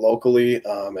here locally,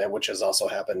 and which has also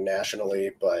happened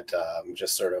nationally, but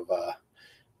just sort of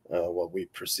what we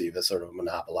perceive as sort of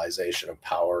monopolization of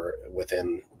power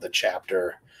within the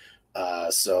chapter.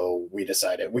 So we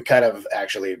decided, we kind of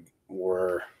actually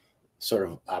were sort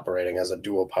of operating as a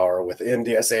dual power within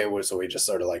DSA, so we just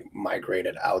sort of like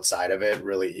migrated outside of it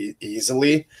really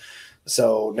easily.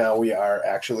 So now we are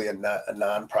actually a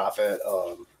nonprofit.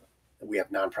 We have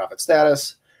nonprofit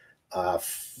status,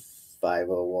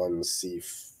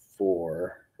 501c4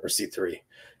 or C3.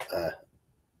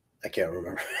 I can't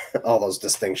remember all those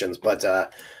distinctions,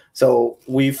 but so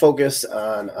we focus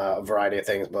on a variety of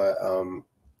things, but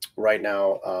right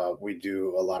now we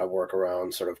do a lot of work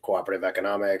around sort of cooperative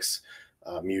economics,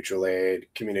 mutual aid,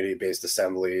 community-based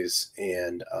assemblies,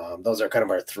 and those are kind of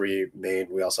our three main.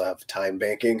 We also have time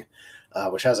banking,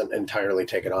 which hasn't entirely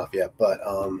taken off yet, but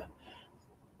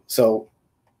so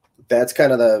that's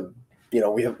kind of the,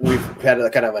 we've had a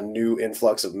kind of a new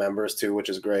influx of members too, which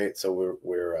is great. So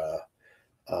we're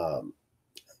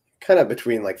kind of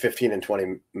between like 15 and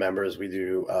 20 members. We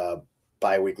do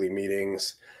bi-weekly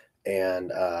meetings,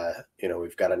 and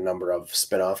we've got a number of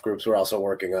spin-off groups. We're also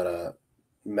working on a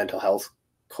mental health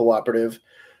cooperative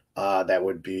that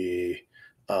would be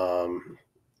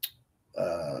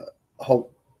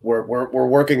hope. We're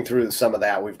working through some of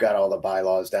that. We've got all the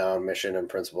bylaws down, mission and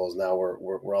principles. Now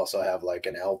we're also have like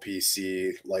an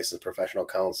LPC, licensed professional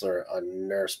counselor, a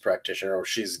nurse practitioner, or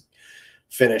she's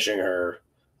finishing her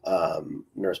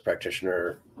nurse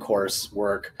practitioner course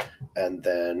work, and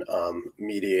then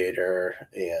mediator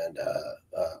and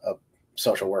a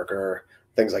social worker,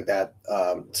 things like that,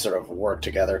 sort of work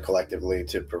together collectively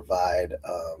to provide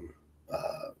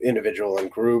individual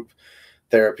and group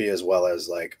therapy, as well as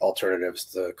like alternatives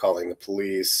to calling the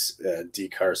police,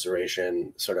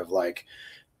 decarceration, sort of like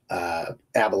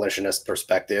abolitionist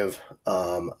perspective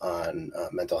on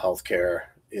mental health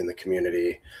care in the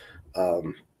community.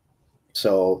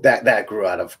 So that grew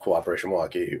out of Cooperation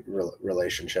Milwaukee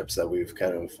relationships that we've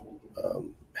kind of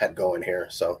had going here.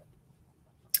 So,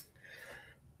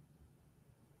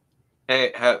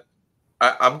 hey,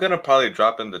 I'm gonna probably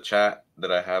drop in the chat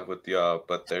that I have with y'all,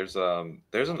 but there's an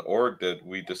org that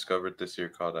we discovered this year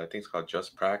called, I think it's called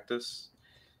Just Practice,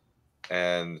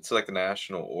 and it's like a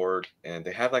national org, and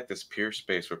they have like this peer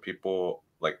space where people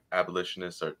like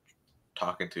abolitionists are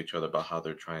talking to each other about how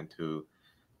they're trying to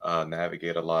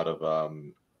navigate a lot of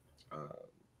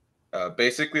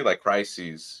basically like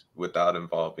crises without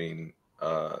involving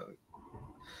law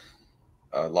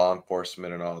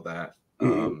enforcement and all that.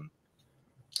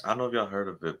 I don't know if y'all heard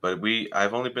of it, but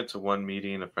I've only been to one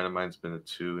meeting. A friend of mine's been to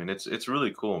two, and it's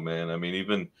really cool, man. I mean,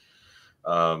 even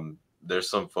there's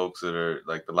some folks that are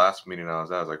like, the last meeting I was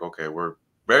at, I was like, okay, we're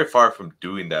very far from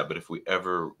doing that, but if we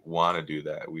ever want to do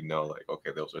that, we know like,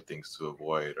 okay, those are things to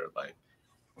avoid, or like,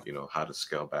 how to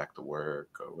scale back the work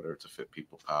or whatever to fit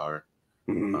people power.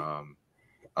 I'm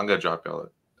gonna drop y'all.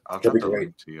 I'll drop the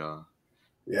link to y'all.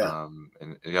 Yeah.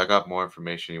 And if y'all got more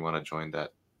information, you want to join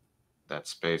that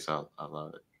space, I'll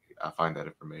find that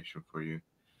information for you.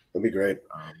 That'd be great.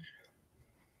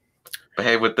 But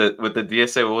hey, with the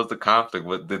DSA, what was the conflict?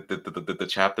 What did the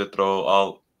chapter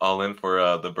throw all in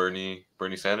for the Bernie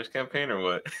Sanders campaign, or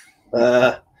what?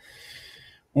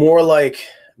 More like,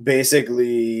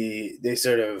 basically they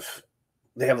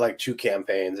have like two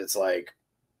campaigns. It's like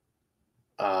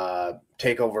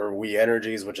take over We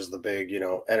Energies, which is the big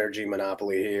energy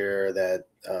monopoly here, that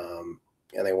and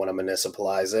they want to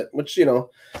municipalize it, which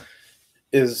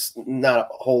is not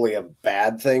wholly a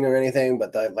bad thing or anything,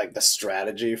 but the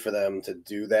strategy for them to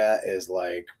do that is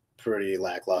like pretty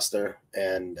lackluster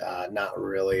and not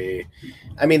really.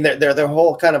 I mean, their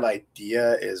whole kind of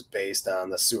idea is based on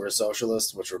the sewer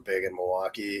socialists, which were big in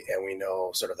Milwaukee, and we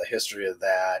know sort of the history of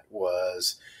that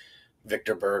was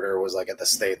Victor Berger was like at the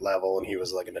state level, and he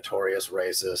was like a notorious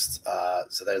racist.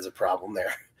 So there's a problem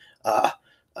there,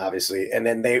 obviously. And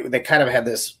then they kind of had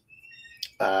this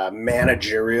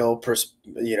managerial,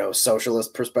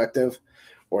 socialist perspective,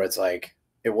 where it's like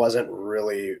it wasn't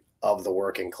really of the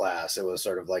working class. It was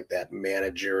sort of like that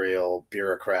managerial,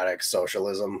 bureaucratic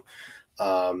socialism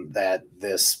that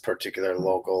this particular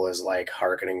local is like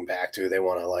hearkening back to. They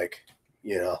want to like,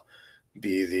 you know,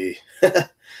 be the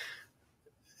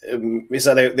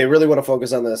so they really want to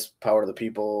focus on this power to the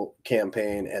people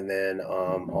campaign, and then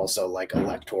also like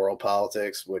electoral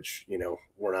politics, which, you know,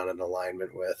 we're not in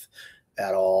alignment with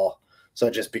at all. So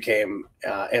it just became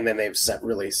and then they've set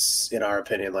really, in our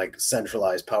opinion, like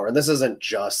centralized power. And this isn't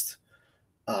just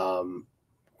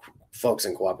folks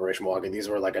in Cooperation Milwaukee. These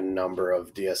were like a number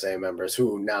of DSA members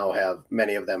who now have,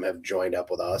 many of them have joined up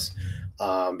with us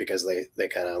because they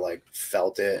kind of like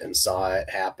felt it and saw it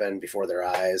happen before their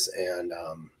eyes. And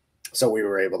so we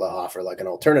were able to offer like an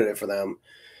alternative for them,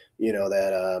 you know,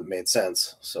 that made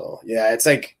sense. So yeah, it's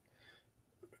like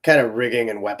kind of rigging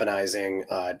and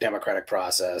weaponizing democratic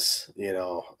process, you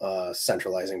know,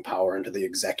 centralizing power into the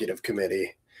executive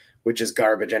committee, which is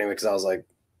garbage anyway, because I was like,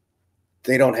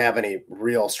 they don't have any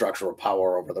real structural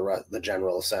power over the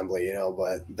General Assembly, you know,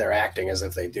 but they're acting as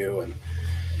if they do, and,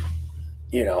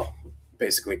 you know,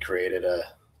 basically created a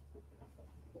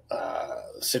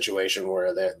situation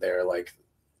where they're like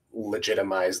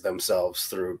legitimize themselves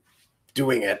through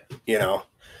doing it, you know.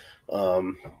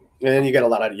 And then you get a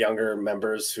lot of younger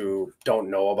members who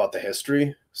don't know about the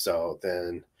history, so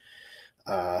then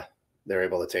they're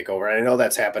able to take over. And I know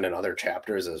that's happened in other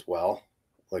chapters as well,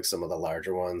 like some of the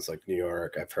larger ones, like New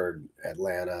York. I've heard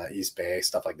Atlanta, East Bay,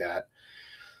 stuff like that.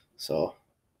 So,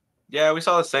 yeah, we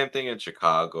saw the same thing in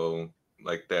Chicago,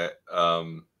 like that. I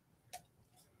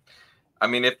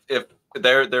mean, if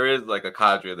there is like a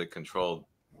cadre that controlled,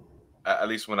 at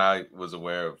least when I was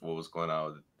aware of what was going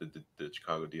on with the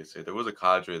Chicago DSA, there was a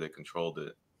cadre that controlled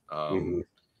it.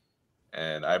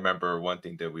 And I remember one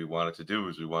thing that we wanted to do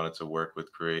was we wanted to work with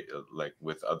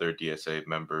with other DSA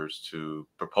members to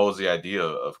propose the idea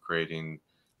of creating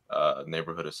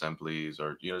neighborhood assemblies,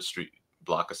 or, you know, street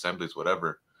block assemblies,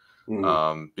 whatever.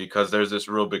 Because there's this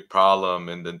real big problem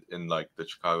in like the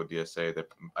Chicago DSA that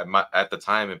at the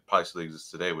time, it probably still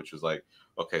exists today, which was like,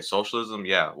 okay, socialism,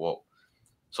 yeah, well,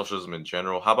 socialism in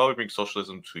general. How about we bring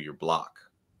socialism to your block,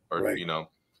 or right. You know,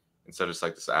 instead of just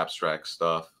like this abstract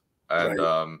stuff. And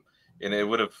Right. And it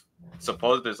would have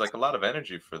supposed there's like a lot of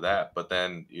energy for that, but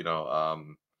then, you know,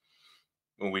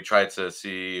 when we tried to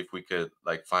see if we could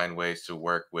like find ways to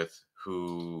work with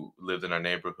who lived in our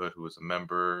neighborhood, who was a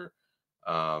member,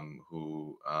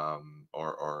 who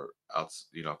or out,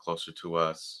 you know, closer to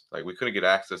us, like we couldn't get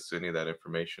access to any of that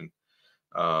information.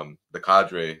 The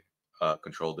cadre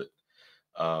controlled it.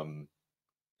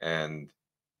 And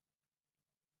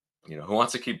you know, who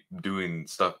wants to keep doing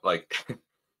stuff like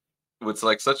with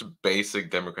like such basic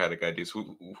democratic ideas?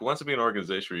 Who wants to be an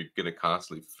organization where you're going to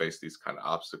constantly face these kind of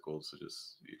obstacles to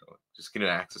just, you know, just getting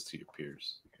access to your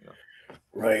peers, you know?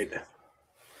 Right.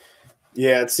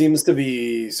 Yeah, it seems to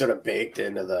be sort of baked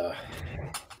into the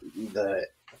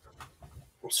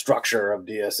structure of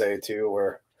DSA too,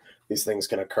 where these things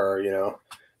can occur, you know,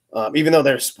 even though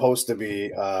they're supposed to be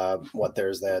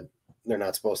they're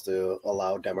not supposed to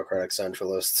allow democratic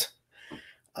centralists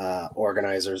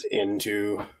organizers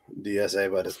into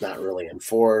DSA, but it's not really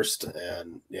enforced.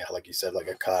 And yeah, like you said, like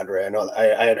a cadre. I know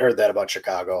I had heard that about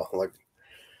Chicago, like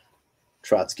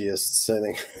Trotskyists, I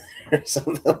think, or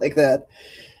something like that.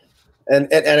 And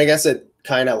I guess it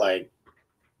kind of like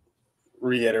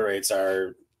reiterates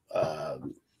our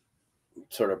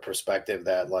sort of perspective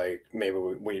that like maybe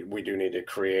we do need to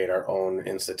create our own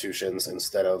institutions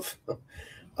instead of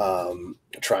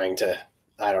trying to,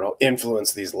 I don't know,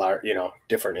 influence these large, you know,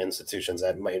 different institutions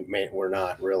that we're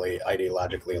not really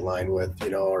ideologically aligned with,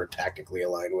 you know, or tactically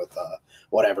aligned with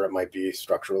whatever it might be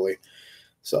structurally.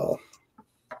 So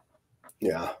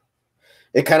yeah,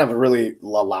 it kind of really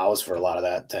allows for a lot of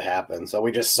that to happen. So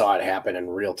we just saw it happen in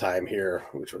real time here,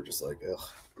 which we're just like, ugh,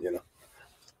 you know.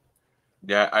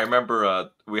 Yeah, I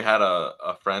remember we had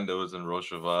a friend that was in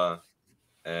Rocheva,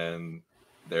 and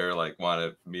they're like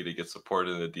wanted me to get support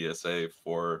in the DSA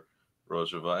for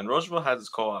Rocheva, and Rocheva has its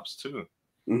co-ops too.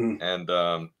 And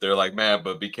they're like, man,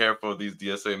 but be careful of these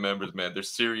DSA members, man. They're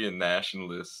Syrian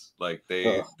nationalists. Like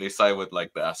they side with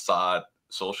like the Assad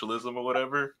socialism or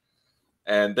whatever.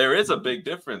 And there is a big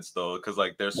difference though, because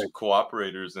like there's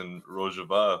cooperators in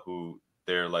Rojava who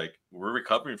they're like, we're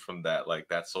recovering from that, like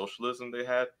that socialism they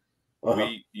had.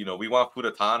 We, you know, we want food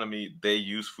autonomy. They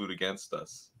use food against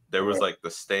us. There was like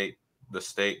the state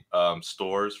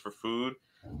stores for food,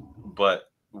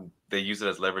 but they use it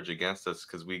as leverage against us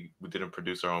because we didn't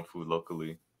produce our own food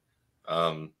locally.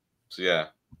 So yeah,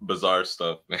 bizarre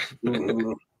stuff,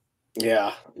 man.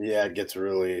 Yeah, it gets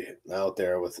really out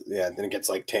there with, then it gets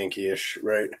like tanky-ish,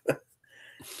 right? A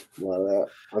lot of that.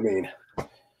 I mean,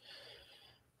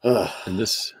 and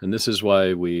this is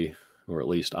why we or at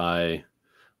least I,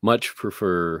 much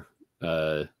prefer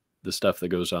the stuff that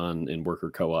goes on in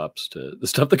worker co-ops to the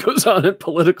stuff that goes on in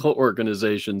political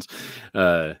organizations.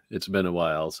 It's been a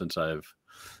while since I've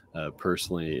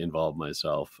personally involved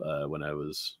myself. When I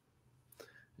was,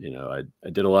 I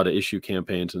did a lot of issue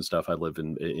campaigns and stuff. I live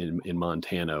in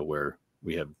Montana, where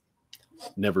we have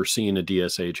never seen a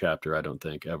DSA chapter, I don't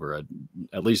think, ever. I'd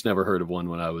at least never heard of one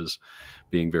when I was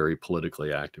being very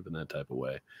politically active in that type of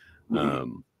way.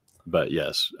 But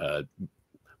yes,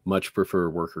 much prefer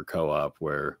worker co-op,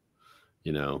 where,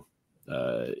 in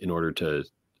order to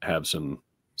have some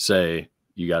say,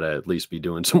 you got to at least be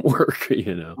doing some work,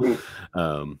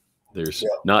 There's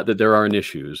not that there aren't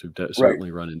issues. We've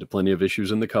certainly run into plenty of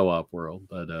issues in the co-op world,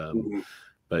 but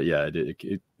yeah,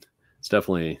 it's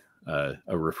definitely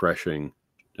a refreshing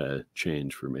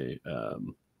change for me.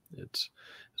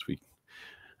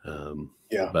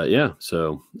 But yeah.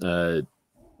 So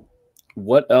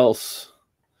what else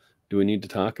do we need to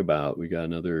talk about? We got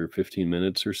another 15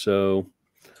 minutes or so.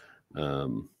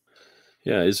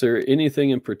 Is there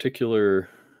anything in particular,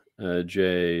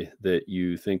 Jay, that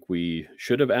you think we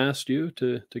should have asked you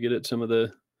to get at some of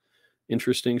the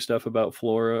interesting stuff about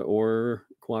Flora or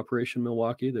Cooperation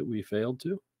Milwaukee that we failed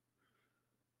to?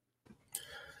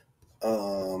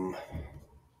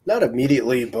 Not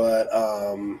immediately, but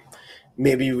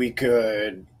maybe we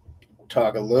could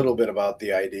talk a little bit about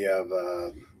the idea of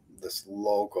this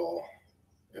local,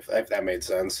 if that made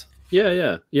sense.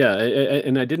 Yeah.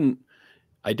 And I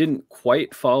didn't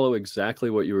quite follow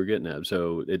exactly what you were getting at.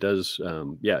 So it does.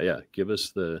 Give us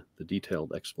the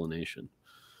detailed explanation.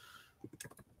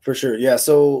 For sure. Yeah.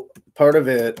 So part of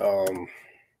it,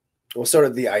 sort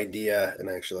of the idea, and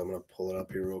actually I'm going to pull it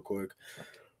up here real quick.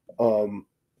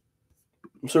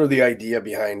 Sort of the idea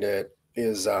behind it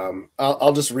is,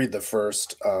 I'll just read the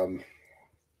first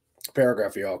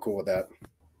paragraph. Are you all cool with that?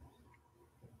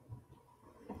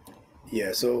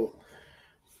 Yeah. So,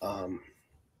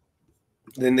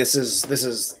 then this is,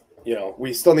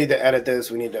 we still need to edit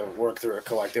this. We need to work through it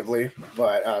collectively,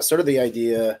 but sort of the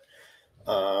idea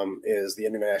is the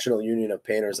International Union of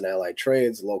Painters and Allied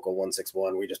Trades, Local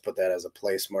 161. We just put that as a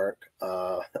place mark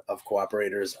of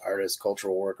cooperators, artists,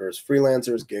 cultural workers,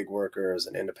 freelancers, gig workers,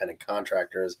 and independent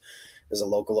contractors, is a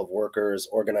local of workers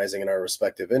organizing in our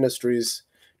respective industries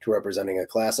to representing a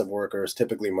class of workers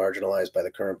typically marginalized by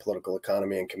the current political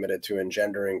economy and committed to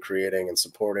engendering, creating, and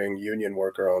supporting union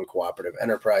worker-owned cooperative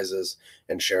enterprises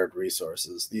and shared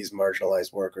resources. These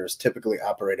marginalized workers typically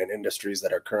operate in industries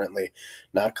that are currently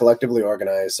not collectively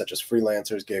organized, such as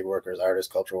freelancers, gig workers,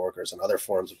 artists, cultural workers, and other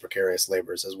forms of precarious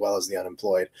laborers, as well as the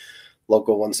unemployed.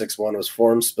 Local 161 was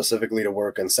formed specifically to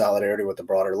work in solidarity with the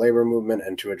broader labor movement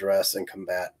and to address and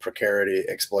combat precarity,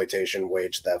 exploitation,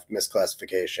 wage theft,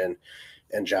 misclassification,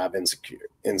 and job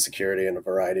insecurity in a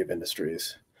variety of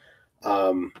industries.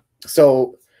 That's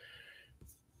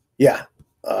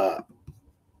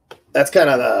kind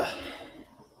of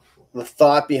the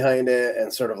thought behind it,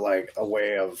 and sort of like a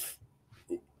way of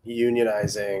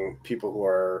unionizing people who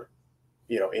are,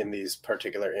 in these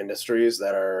particular industries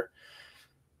that are,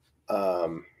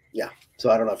 So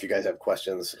I don't know if you guys have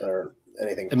questions or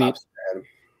anything.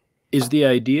 Is the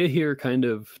idea here kind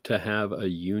of to have a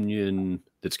union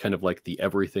that's kind of like the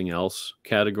everything else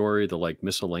category, the like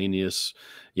miscellaneous,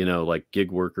 like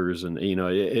gig workers, and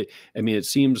it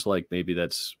seems like maybe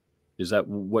is that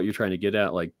what you're trying to get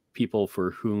at? Like people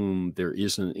for whom there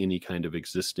isn't any kind of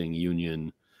existing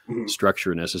union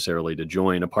structure necessarily to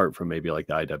join, apart from maybe like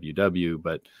the IWW,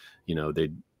 but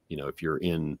if you're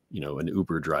in, an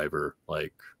Uber driver,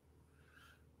 like,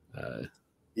 I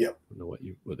don't know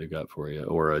what they got for you,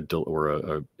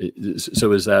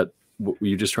 so is that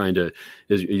you just trying to,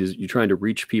 is you trying to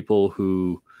reach people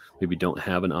who maybe don't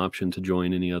have an option to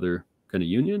join any other kind of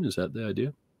union? Is that the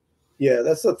idea? Yeah,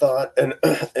 that's the thought.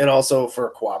 And also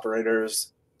for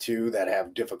cooperators too, that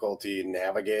have difficulty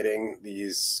navigating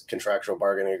these contractual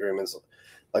bargaining agreements,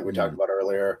 like we talked about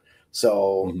earlier.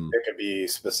 So it could be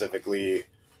specifically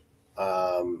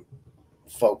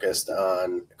focused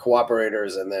on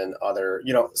cooperators, and then other,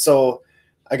 so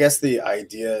I guess the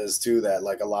idea is too that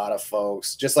like a lot of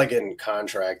folks, just like in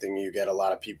contracting, you get a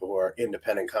lot of people who are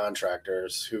independent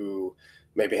contractors who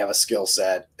maybe have a skill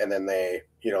set, and then they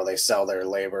sell their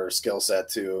labor skill set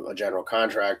to a general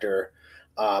contractor,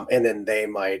 and then they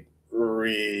might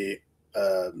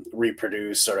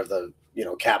reproduce sort of the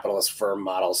capitalist firm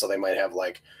model. So they might have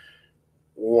like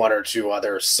one or two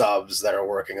other subs that are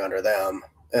working under them,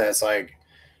 and it's like,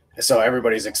 so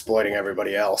everybody's exploiting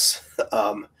everybody else.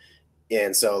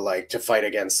 And so like to fight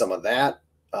against some of that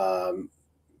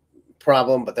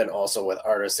problem, but then also with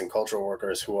artists and cultural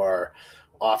workers who are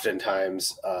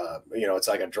oftentimes, it's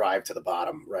like a drive to the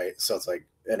bottom, right? So it's like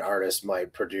an artist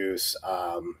might produce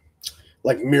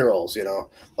like murals,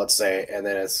 let's say, and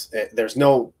then there's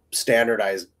no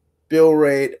standardized bill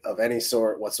rate of any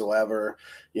sort whatsoever.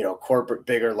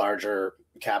 Bigger, larger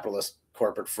capitalist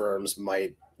corporate firms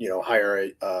might, hire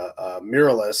a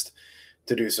muralist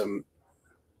to do some,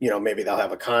 maybe they'll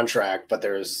have a contract, but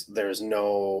there's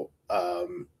no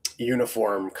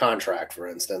uniform contract, for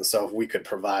instance. So if we could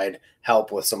provide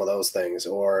help with some of those things,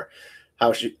 or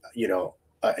how should,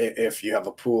 if you have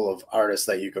a pool of artists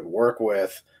that you could work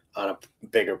with on a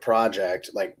bigger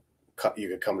project, like you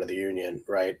could come to the union,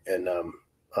 right? And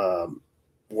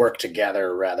work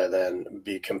together rather than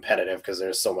be competitive, because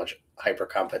there's so much hyper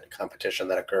competition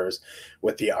that occurs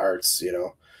with the arts,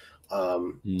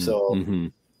 So,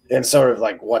 and sort of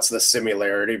like, what's the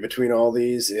similarity between all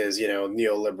these is,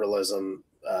 neoliberalism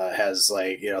has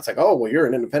like, it's like, oh, well, you're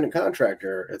an independent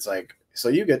contractor. It's like, so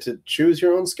you get to choose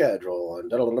your own schedule and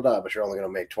but you're only going to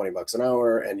make $20 an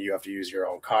hour, and you have to use your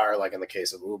own car, like in the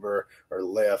case of Uber or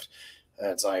Lyft. And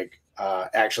it's like,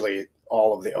 actually,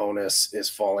 all of the onus is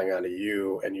falling onto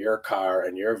you and your car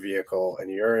and your vehicle and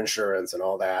your insurance and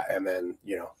all that. And then,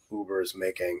 Uber is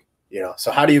making,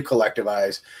 so how do you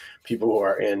collectivize people who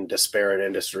are in disparate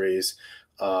industries?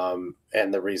 And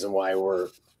the reason why we're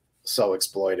so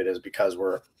exploited is because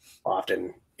we're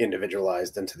often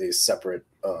individualized into these separate,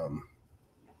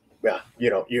 you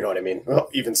know what I mean? Well,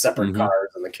 even separate cars.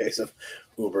 In the case of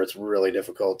Uber, it's really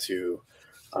difficult to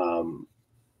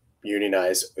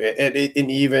unionize, and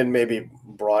even maybe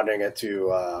broadening it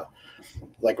to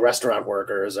like restaurant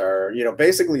workers are,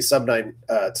 basically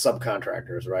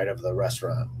subcontractors, right, of the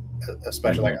restaurant.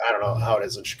 Especially like, I don't know how it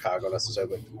is in Chicago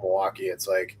necessarily, but Milwaukee, it's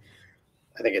like,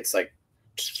 I think it's like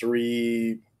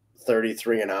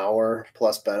 $3.33 an hour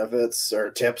plus benefits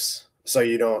or tips. So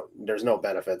there's no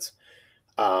benefits.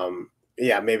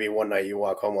 Maybe one night you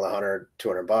walk home with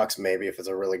 $100-$200, maybe if it's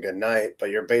a really good night,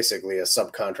 but you're basically a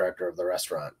subcontractor of the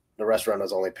restaurant. The restaurant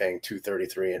is only paying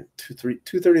 $233 or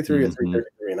 $333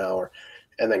 an hour,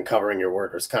 and then covering your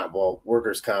workers' comp. Well,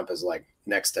 workers' comp is like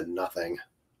next to nothing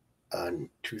on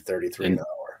 $233 an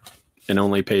hour, and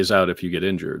only pays out if you get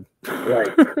injured. Right.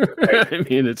 I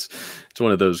mean, it's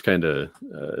one of those kind of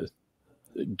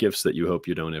gifts that you hope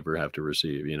you don't ever have to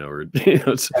receive, or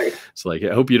it's like,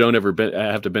 I hope you don't ever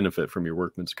have to benefit from your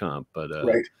workman's comp. But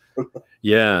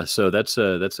yeah, so that's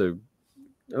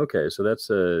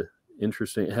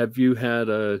interesting. Have you had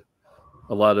a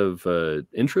lot of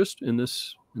interest in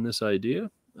this idea?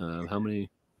 How many?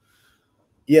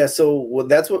 Yeah, so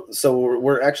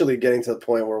we're actually getting to the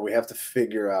point where we have to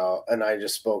figure out, and I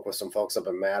just spoke with some folks up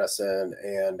in Madison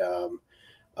and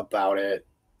about it,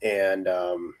 and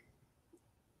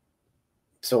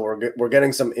so we're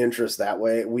getting some interest that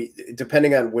way.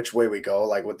 Depending on which way we go,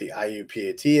 like with the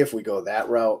IUPAT, if we go that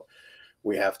route,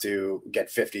 we have to get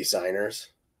 50 signers,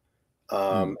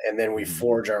 and then we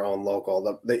forge our own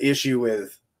local. The issue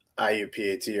with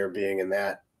IUPAT or being in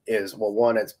that is, well,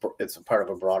 one, it's a part of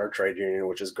a broader trade union,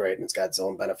 which is great, and it's got its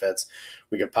own benefits.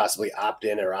 We could possibly opt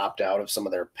in or opt out of some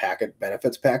of their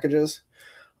benefits packages.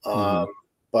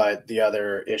 But the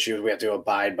other issue is we have to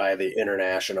abide by the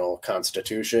international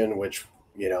constitution, which,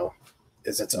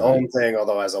 is its own thing.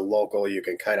 Although as a local, you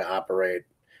can kind of operate.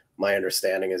 My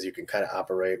understanding is you can kind of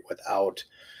operate without.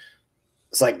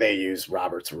 It's like they use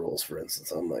Robert's rules, for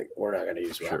instance. I'm like, we're not going to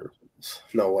use Robert's rules.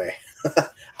 No way.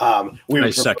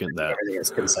 I second that. Everything is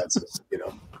consensus,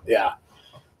 Yeah.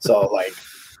 So like,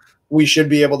 we should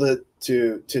be able to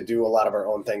do a lot of our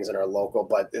own things in our local,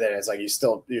 but then it's like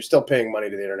you're still paying money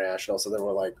to the international. So then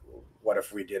we're like, what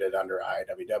if we did it under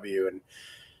IWW and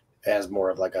as more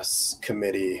of like a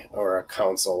committee or a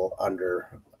council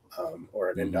under or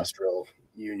an industrial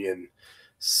union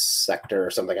sector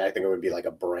or something? I think it would be like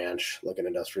a branch, like an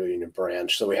industrial union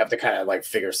branch. So we have to kind of like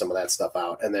figure some of that stuff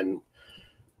out. And then,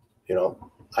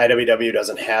 IWW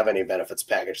doesn't have any benefits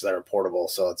package that are portable.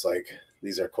 So it's like,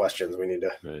 these are questions we need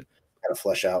to kind of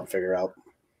flesh out and figure out.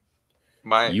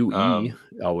 My UE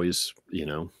always,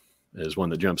 is one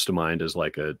that jumps to mind as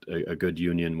like a good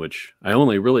union, which I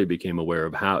only really became aware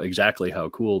of exactly how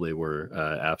cool they were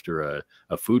after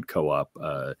a food co-op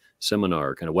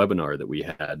seminar, kind of webinar that we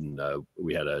had. And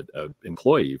we had a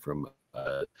employee from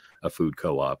a food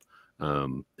co-op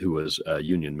who was a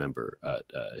union member at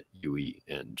UE,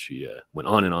 and she went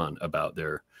on and on about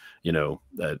their,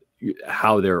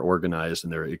 how they're organized,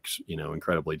 and they're,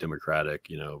 incredibly democratic,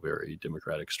 very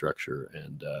democratic structure,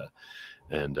 and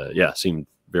seemed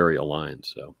very aligned.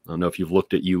 So I don't know if you've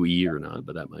looked at UE or not,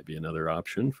 but that might be another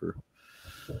option for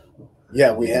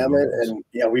Yeah, we haven't, and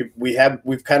yeah,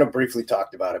 we've kind of briefly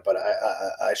talked about it, but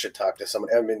I should talk to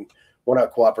somebody. I mean, one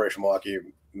of Cooperation Milwaukee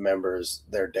members,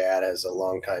 their dad is a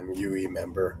longtime UE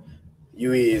member.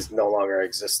 UE is no longer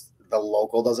exists. The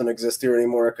local doesn't exist here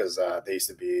anymore because they used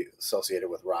to be associated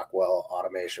with Rockwell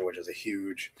Automation, which is a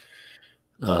huge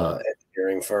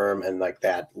engineering firm, and like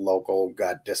that local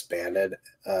got disbanded.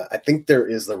 I think there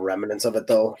is the remnants of it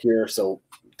though here, so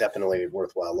definitely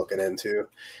worthwhile looking into.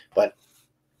 But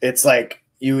it's like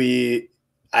UE.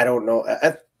 I don't know.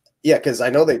 Yeah, because I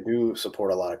know they do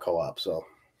support a lot of co-ops. So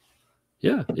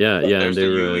yeah. There's the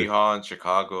UE Hall in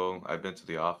Chicago. I've been to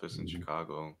the office in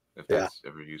Chicago. If that's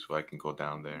ever useful, I can go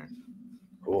down there.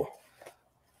 Cool.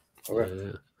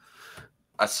 Okay.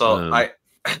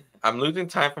 I'm losing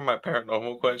time for my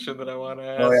paranormal question that I want to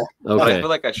ask. Oh yeah. Okay. I feel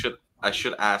like I should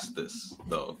ask this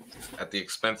though, at the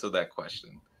expense of that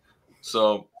question.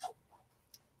 So,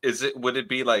 would it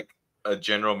be like a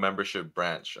general membership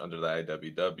branch under the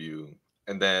IWW,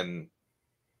 and then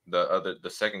the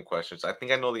second question? So I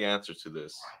think I know the answer to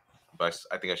this, but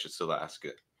I think I should still ask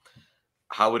it.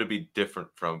 How would it be different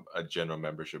from a general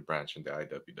membership branch in the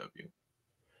IWW?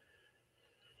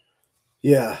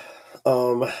 Yeah.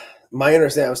 My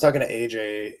understanding, I was talking to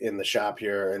AJ in the shop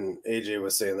here, and AJ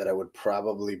was saying that it would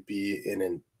probably be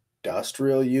an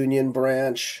industrial union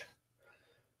branch.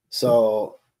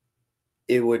 So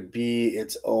it would be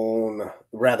its own,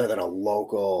 rather than a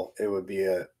local, it would be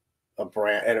a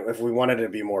brand. And if we wanted it to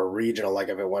be more regional, like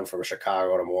if it went from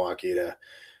Chicago to Milwaukee to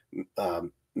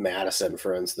Madison,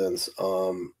 for instance,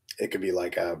 it could be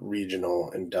like a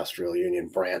regional industrial union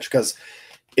branch, because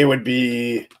it would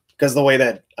be, because the way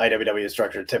that IWW is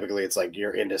structured, typically it's like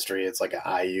your industry, it's like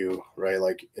an IU, right?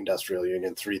 Like industrial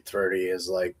union. 330 is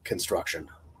like construction.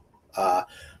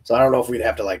 So I don't know if we'd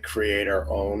have to like create our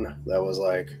own. That was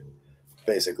like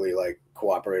basically like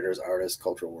cooperators, artists,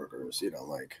 cultural workers,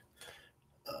 like,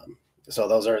 so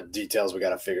those are details we got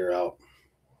to figure out.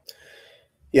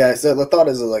 Yeah, so the thought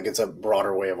is like it's a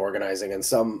broader way of organizing, and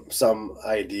some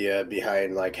idea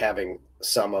behind like having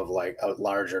some of like a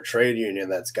larger trade union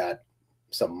that's got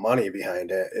some money behind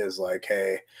it is like,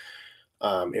 hey,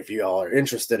 if you all are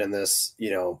interested in this,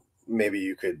 maybe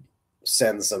you could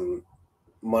send some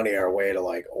money our way to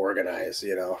like organize,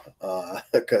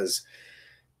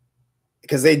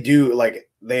 because they do, like,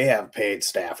 they have paid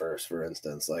staffers, for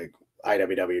instance, like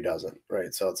IWW doesn't,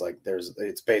 right? So it's like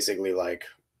it's basically like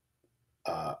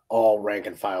all rank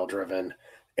and file driven,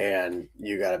 and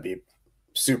you got to be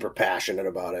super passionate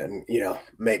about it and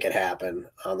make it happen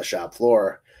on the shop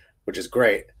floor, which is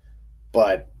great.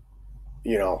 But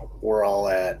we're all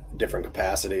at different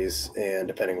capacities, and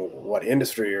depending what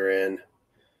industry you're in,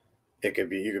 you could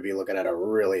be looking at a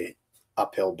really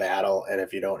uphill battle. And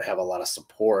if you don't have a lot of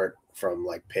support from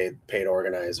like paid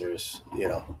organizers,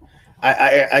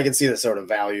 I can see the sort of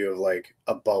value of like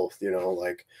a both,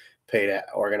 like paid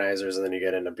organizers, and then you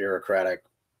get into bureaucratic,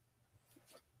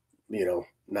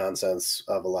 nonsense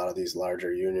of a lot of these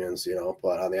larger unions,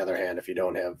 but on the other hand, if you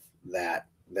don't have that,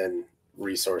 then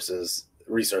resource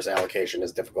allocation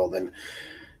is difficult. Then,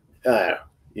 it'd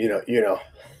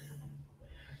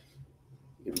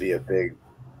be a big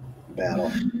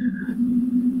battle.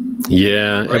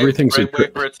 Yeah, everything's great way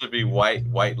for it to be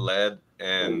white led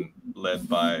and led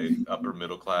by upper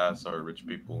middle class or rich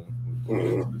people who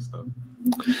into this stuff.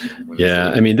 Yeah,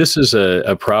 I mean, this is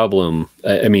a problem.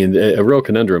 I mean, a real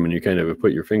conundrum, and you kind of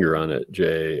put your finger on it,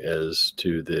 Jay, as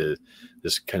to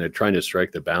this kind of trying to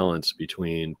strike the balance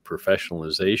between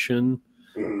professionalization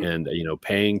and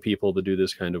paying people to do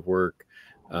this kind of work,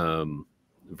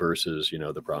 versus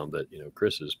the problem that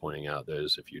Chris is pointing out. That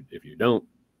is, if you don't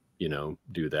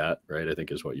do that, right, I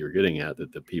think is what you're getting at,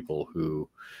 that the people who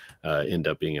end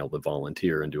up being able to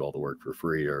volunteer and do all the work for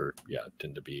free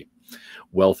tend to be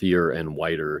wealthier and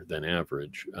whiter than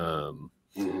average.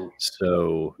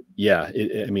 So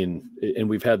I mean, and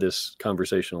we've had this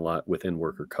conversation a lot within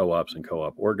worker co-ops and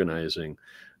co-op organizing.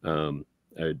 I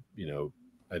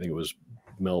think it was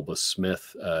Melba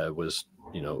Smith was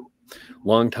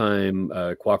longtime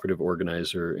cooperative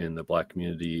organizer in the Black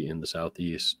community in the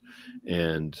Southeast.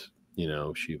 And,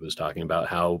 she was talking about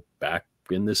how back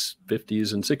in the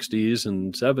 50s and 60s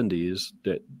and 70s,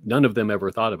 that none of them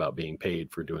ever thought about being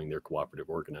paid for doing their cooperative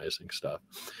organizing stuff.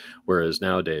 Whereas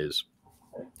nowadays,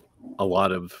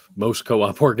 most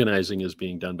co-op organizing is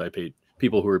being done by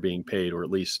people who are being paid, or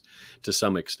at least to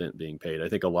some extent being paid. I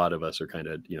think a lot of us are kind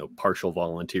of, partial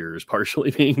volunteers, partially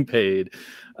being paid.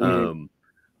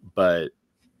 But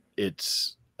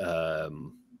it's,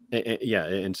 and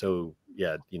so,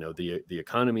 the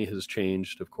economy has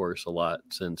changed, of course, a lot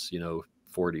since,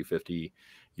 40, 50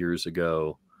 years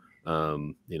ago.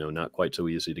 You know, not quite so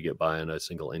easy to get by on a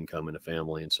single income in a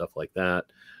family and stuff like that.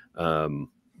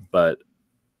 But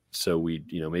so we,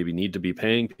 you know, maybe need to be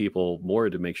paying people more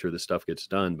to make sure the stuff gets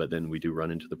done. But then we do run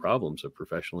into the problems of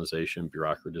professionalization,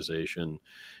 bureaucratization.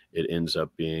 It ends up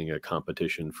being a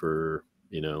competition for,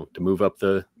 you know, to move up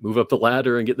the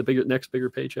ladder and get the next bigger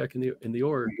paycheck in the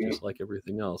org, just like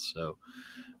everything else. So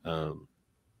I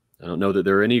don't know that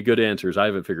there are any good answers. I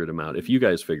haven't figured them out. If you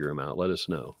guys figure them out, let us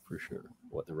know for sure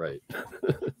what the right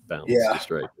balance to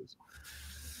strike is.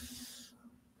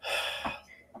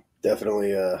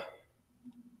 Definitely.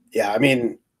 Yeah, I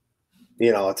mean,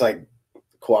 you know, it's like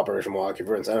Cooperation Milwaukee,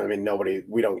 for instance. I mean,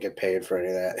 we don't get paid for any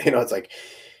of that. You know, it's like,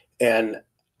 and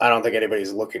I don't think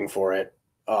anybody's looking for it.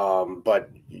 But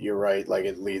you're right. Like,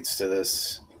 it leads to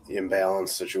this imbalanced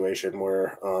situation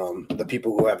where the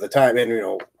people who have the time, and, you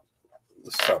know,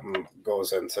 something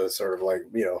goes into sort of like,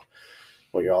 you know,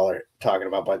 what y'all are talking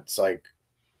about, but it's like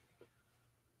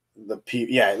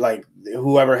like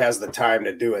whoever has the time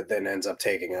to do it then ends up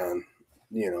taking on,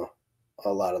 you know,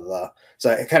 a lot of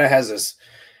so it kind of has this,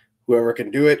 whoever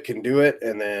can do it,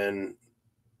 and then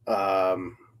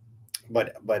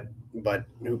but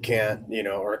who can't, you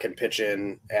know, or can pitch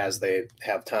in as they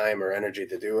have time or energy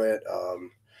to do it.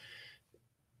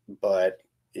 But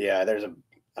yeah,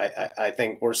 I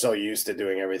think we're so used to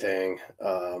doing everything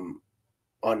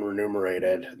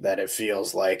unremunerated that it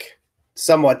feels like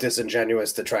somewhat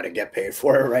disingenuous to try to get paid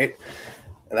for it, right?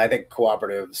 And I think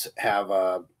cooperatives have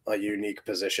a unique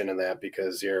position in that,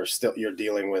 because you're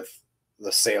dealing with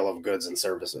the sale of goods and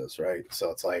services, right?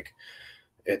 So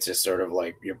it's just sort of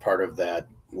like you're part of that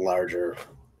larger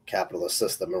capitalist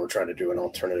system, and we're trying to do an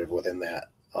alternative within that,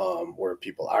 where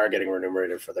people are getting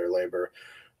remunerated for their labor.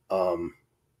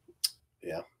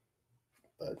 Yeah,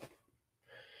 but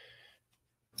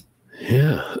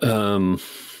yeah.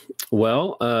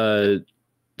 Well,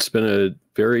 it's been a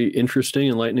very interesting,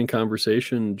 enlightening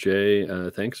conversation, Jay.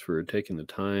 Thanks for taking the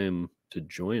time to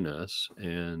join us,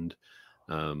 and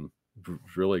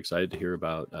really excited to hear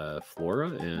about Flora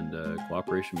and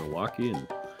Cooperation Milwaukee,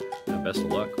 and best of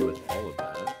luck with all of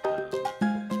that.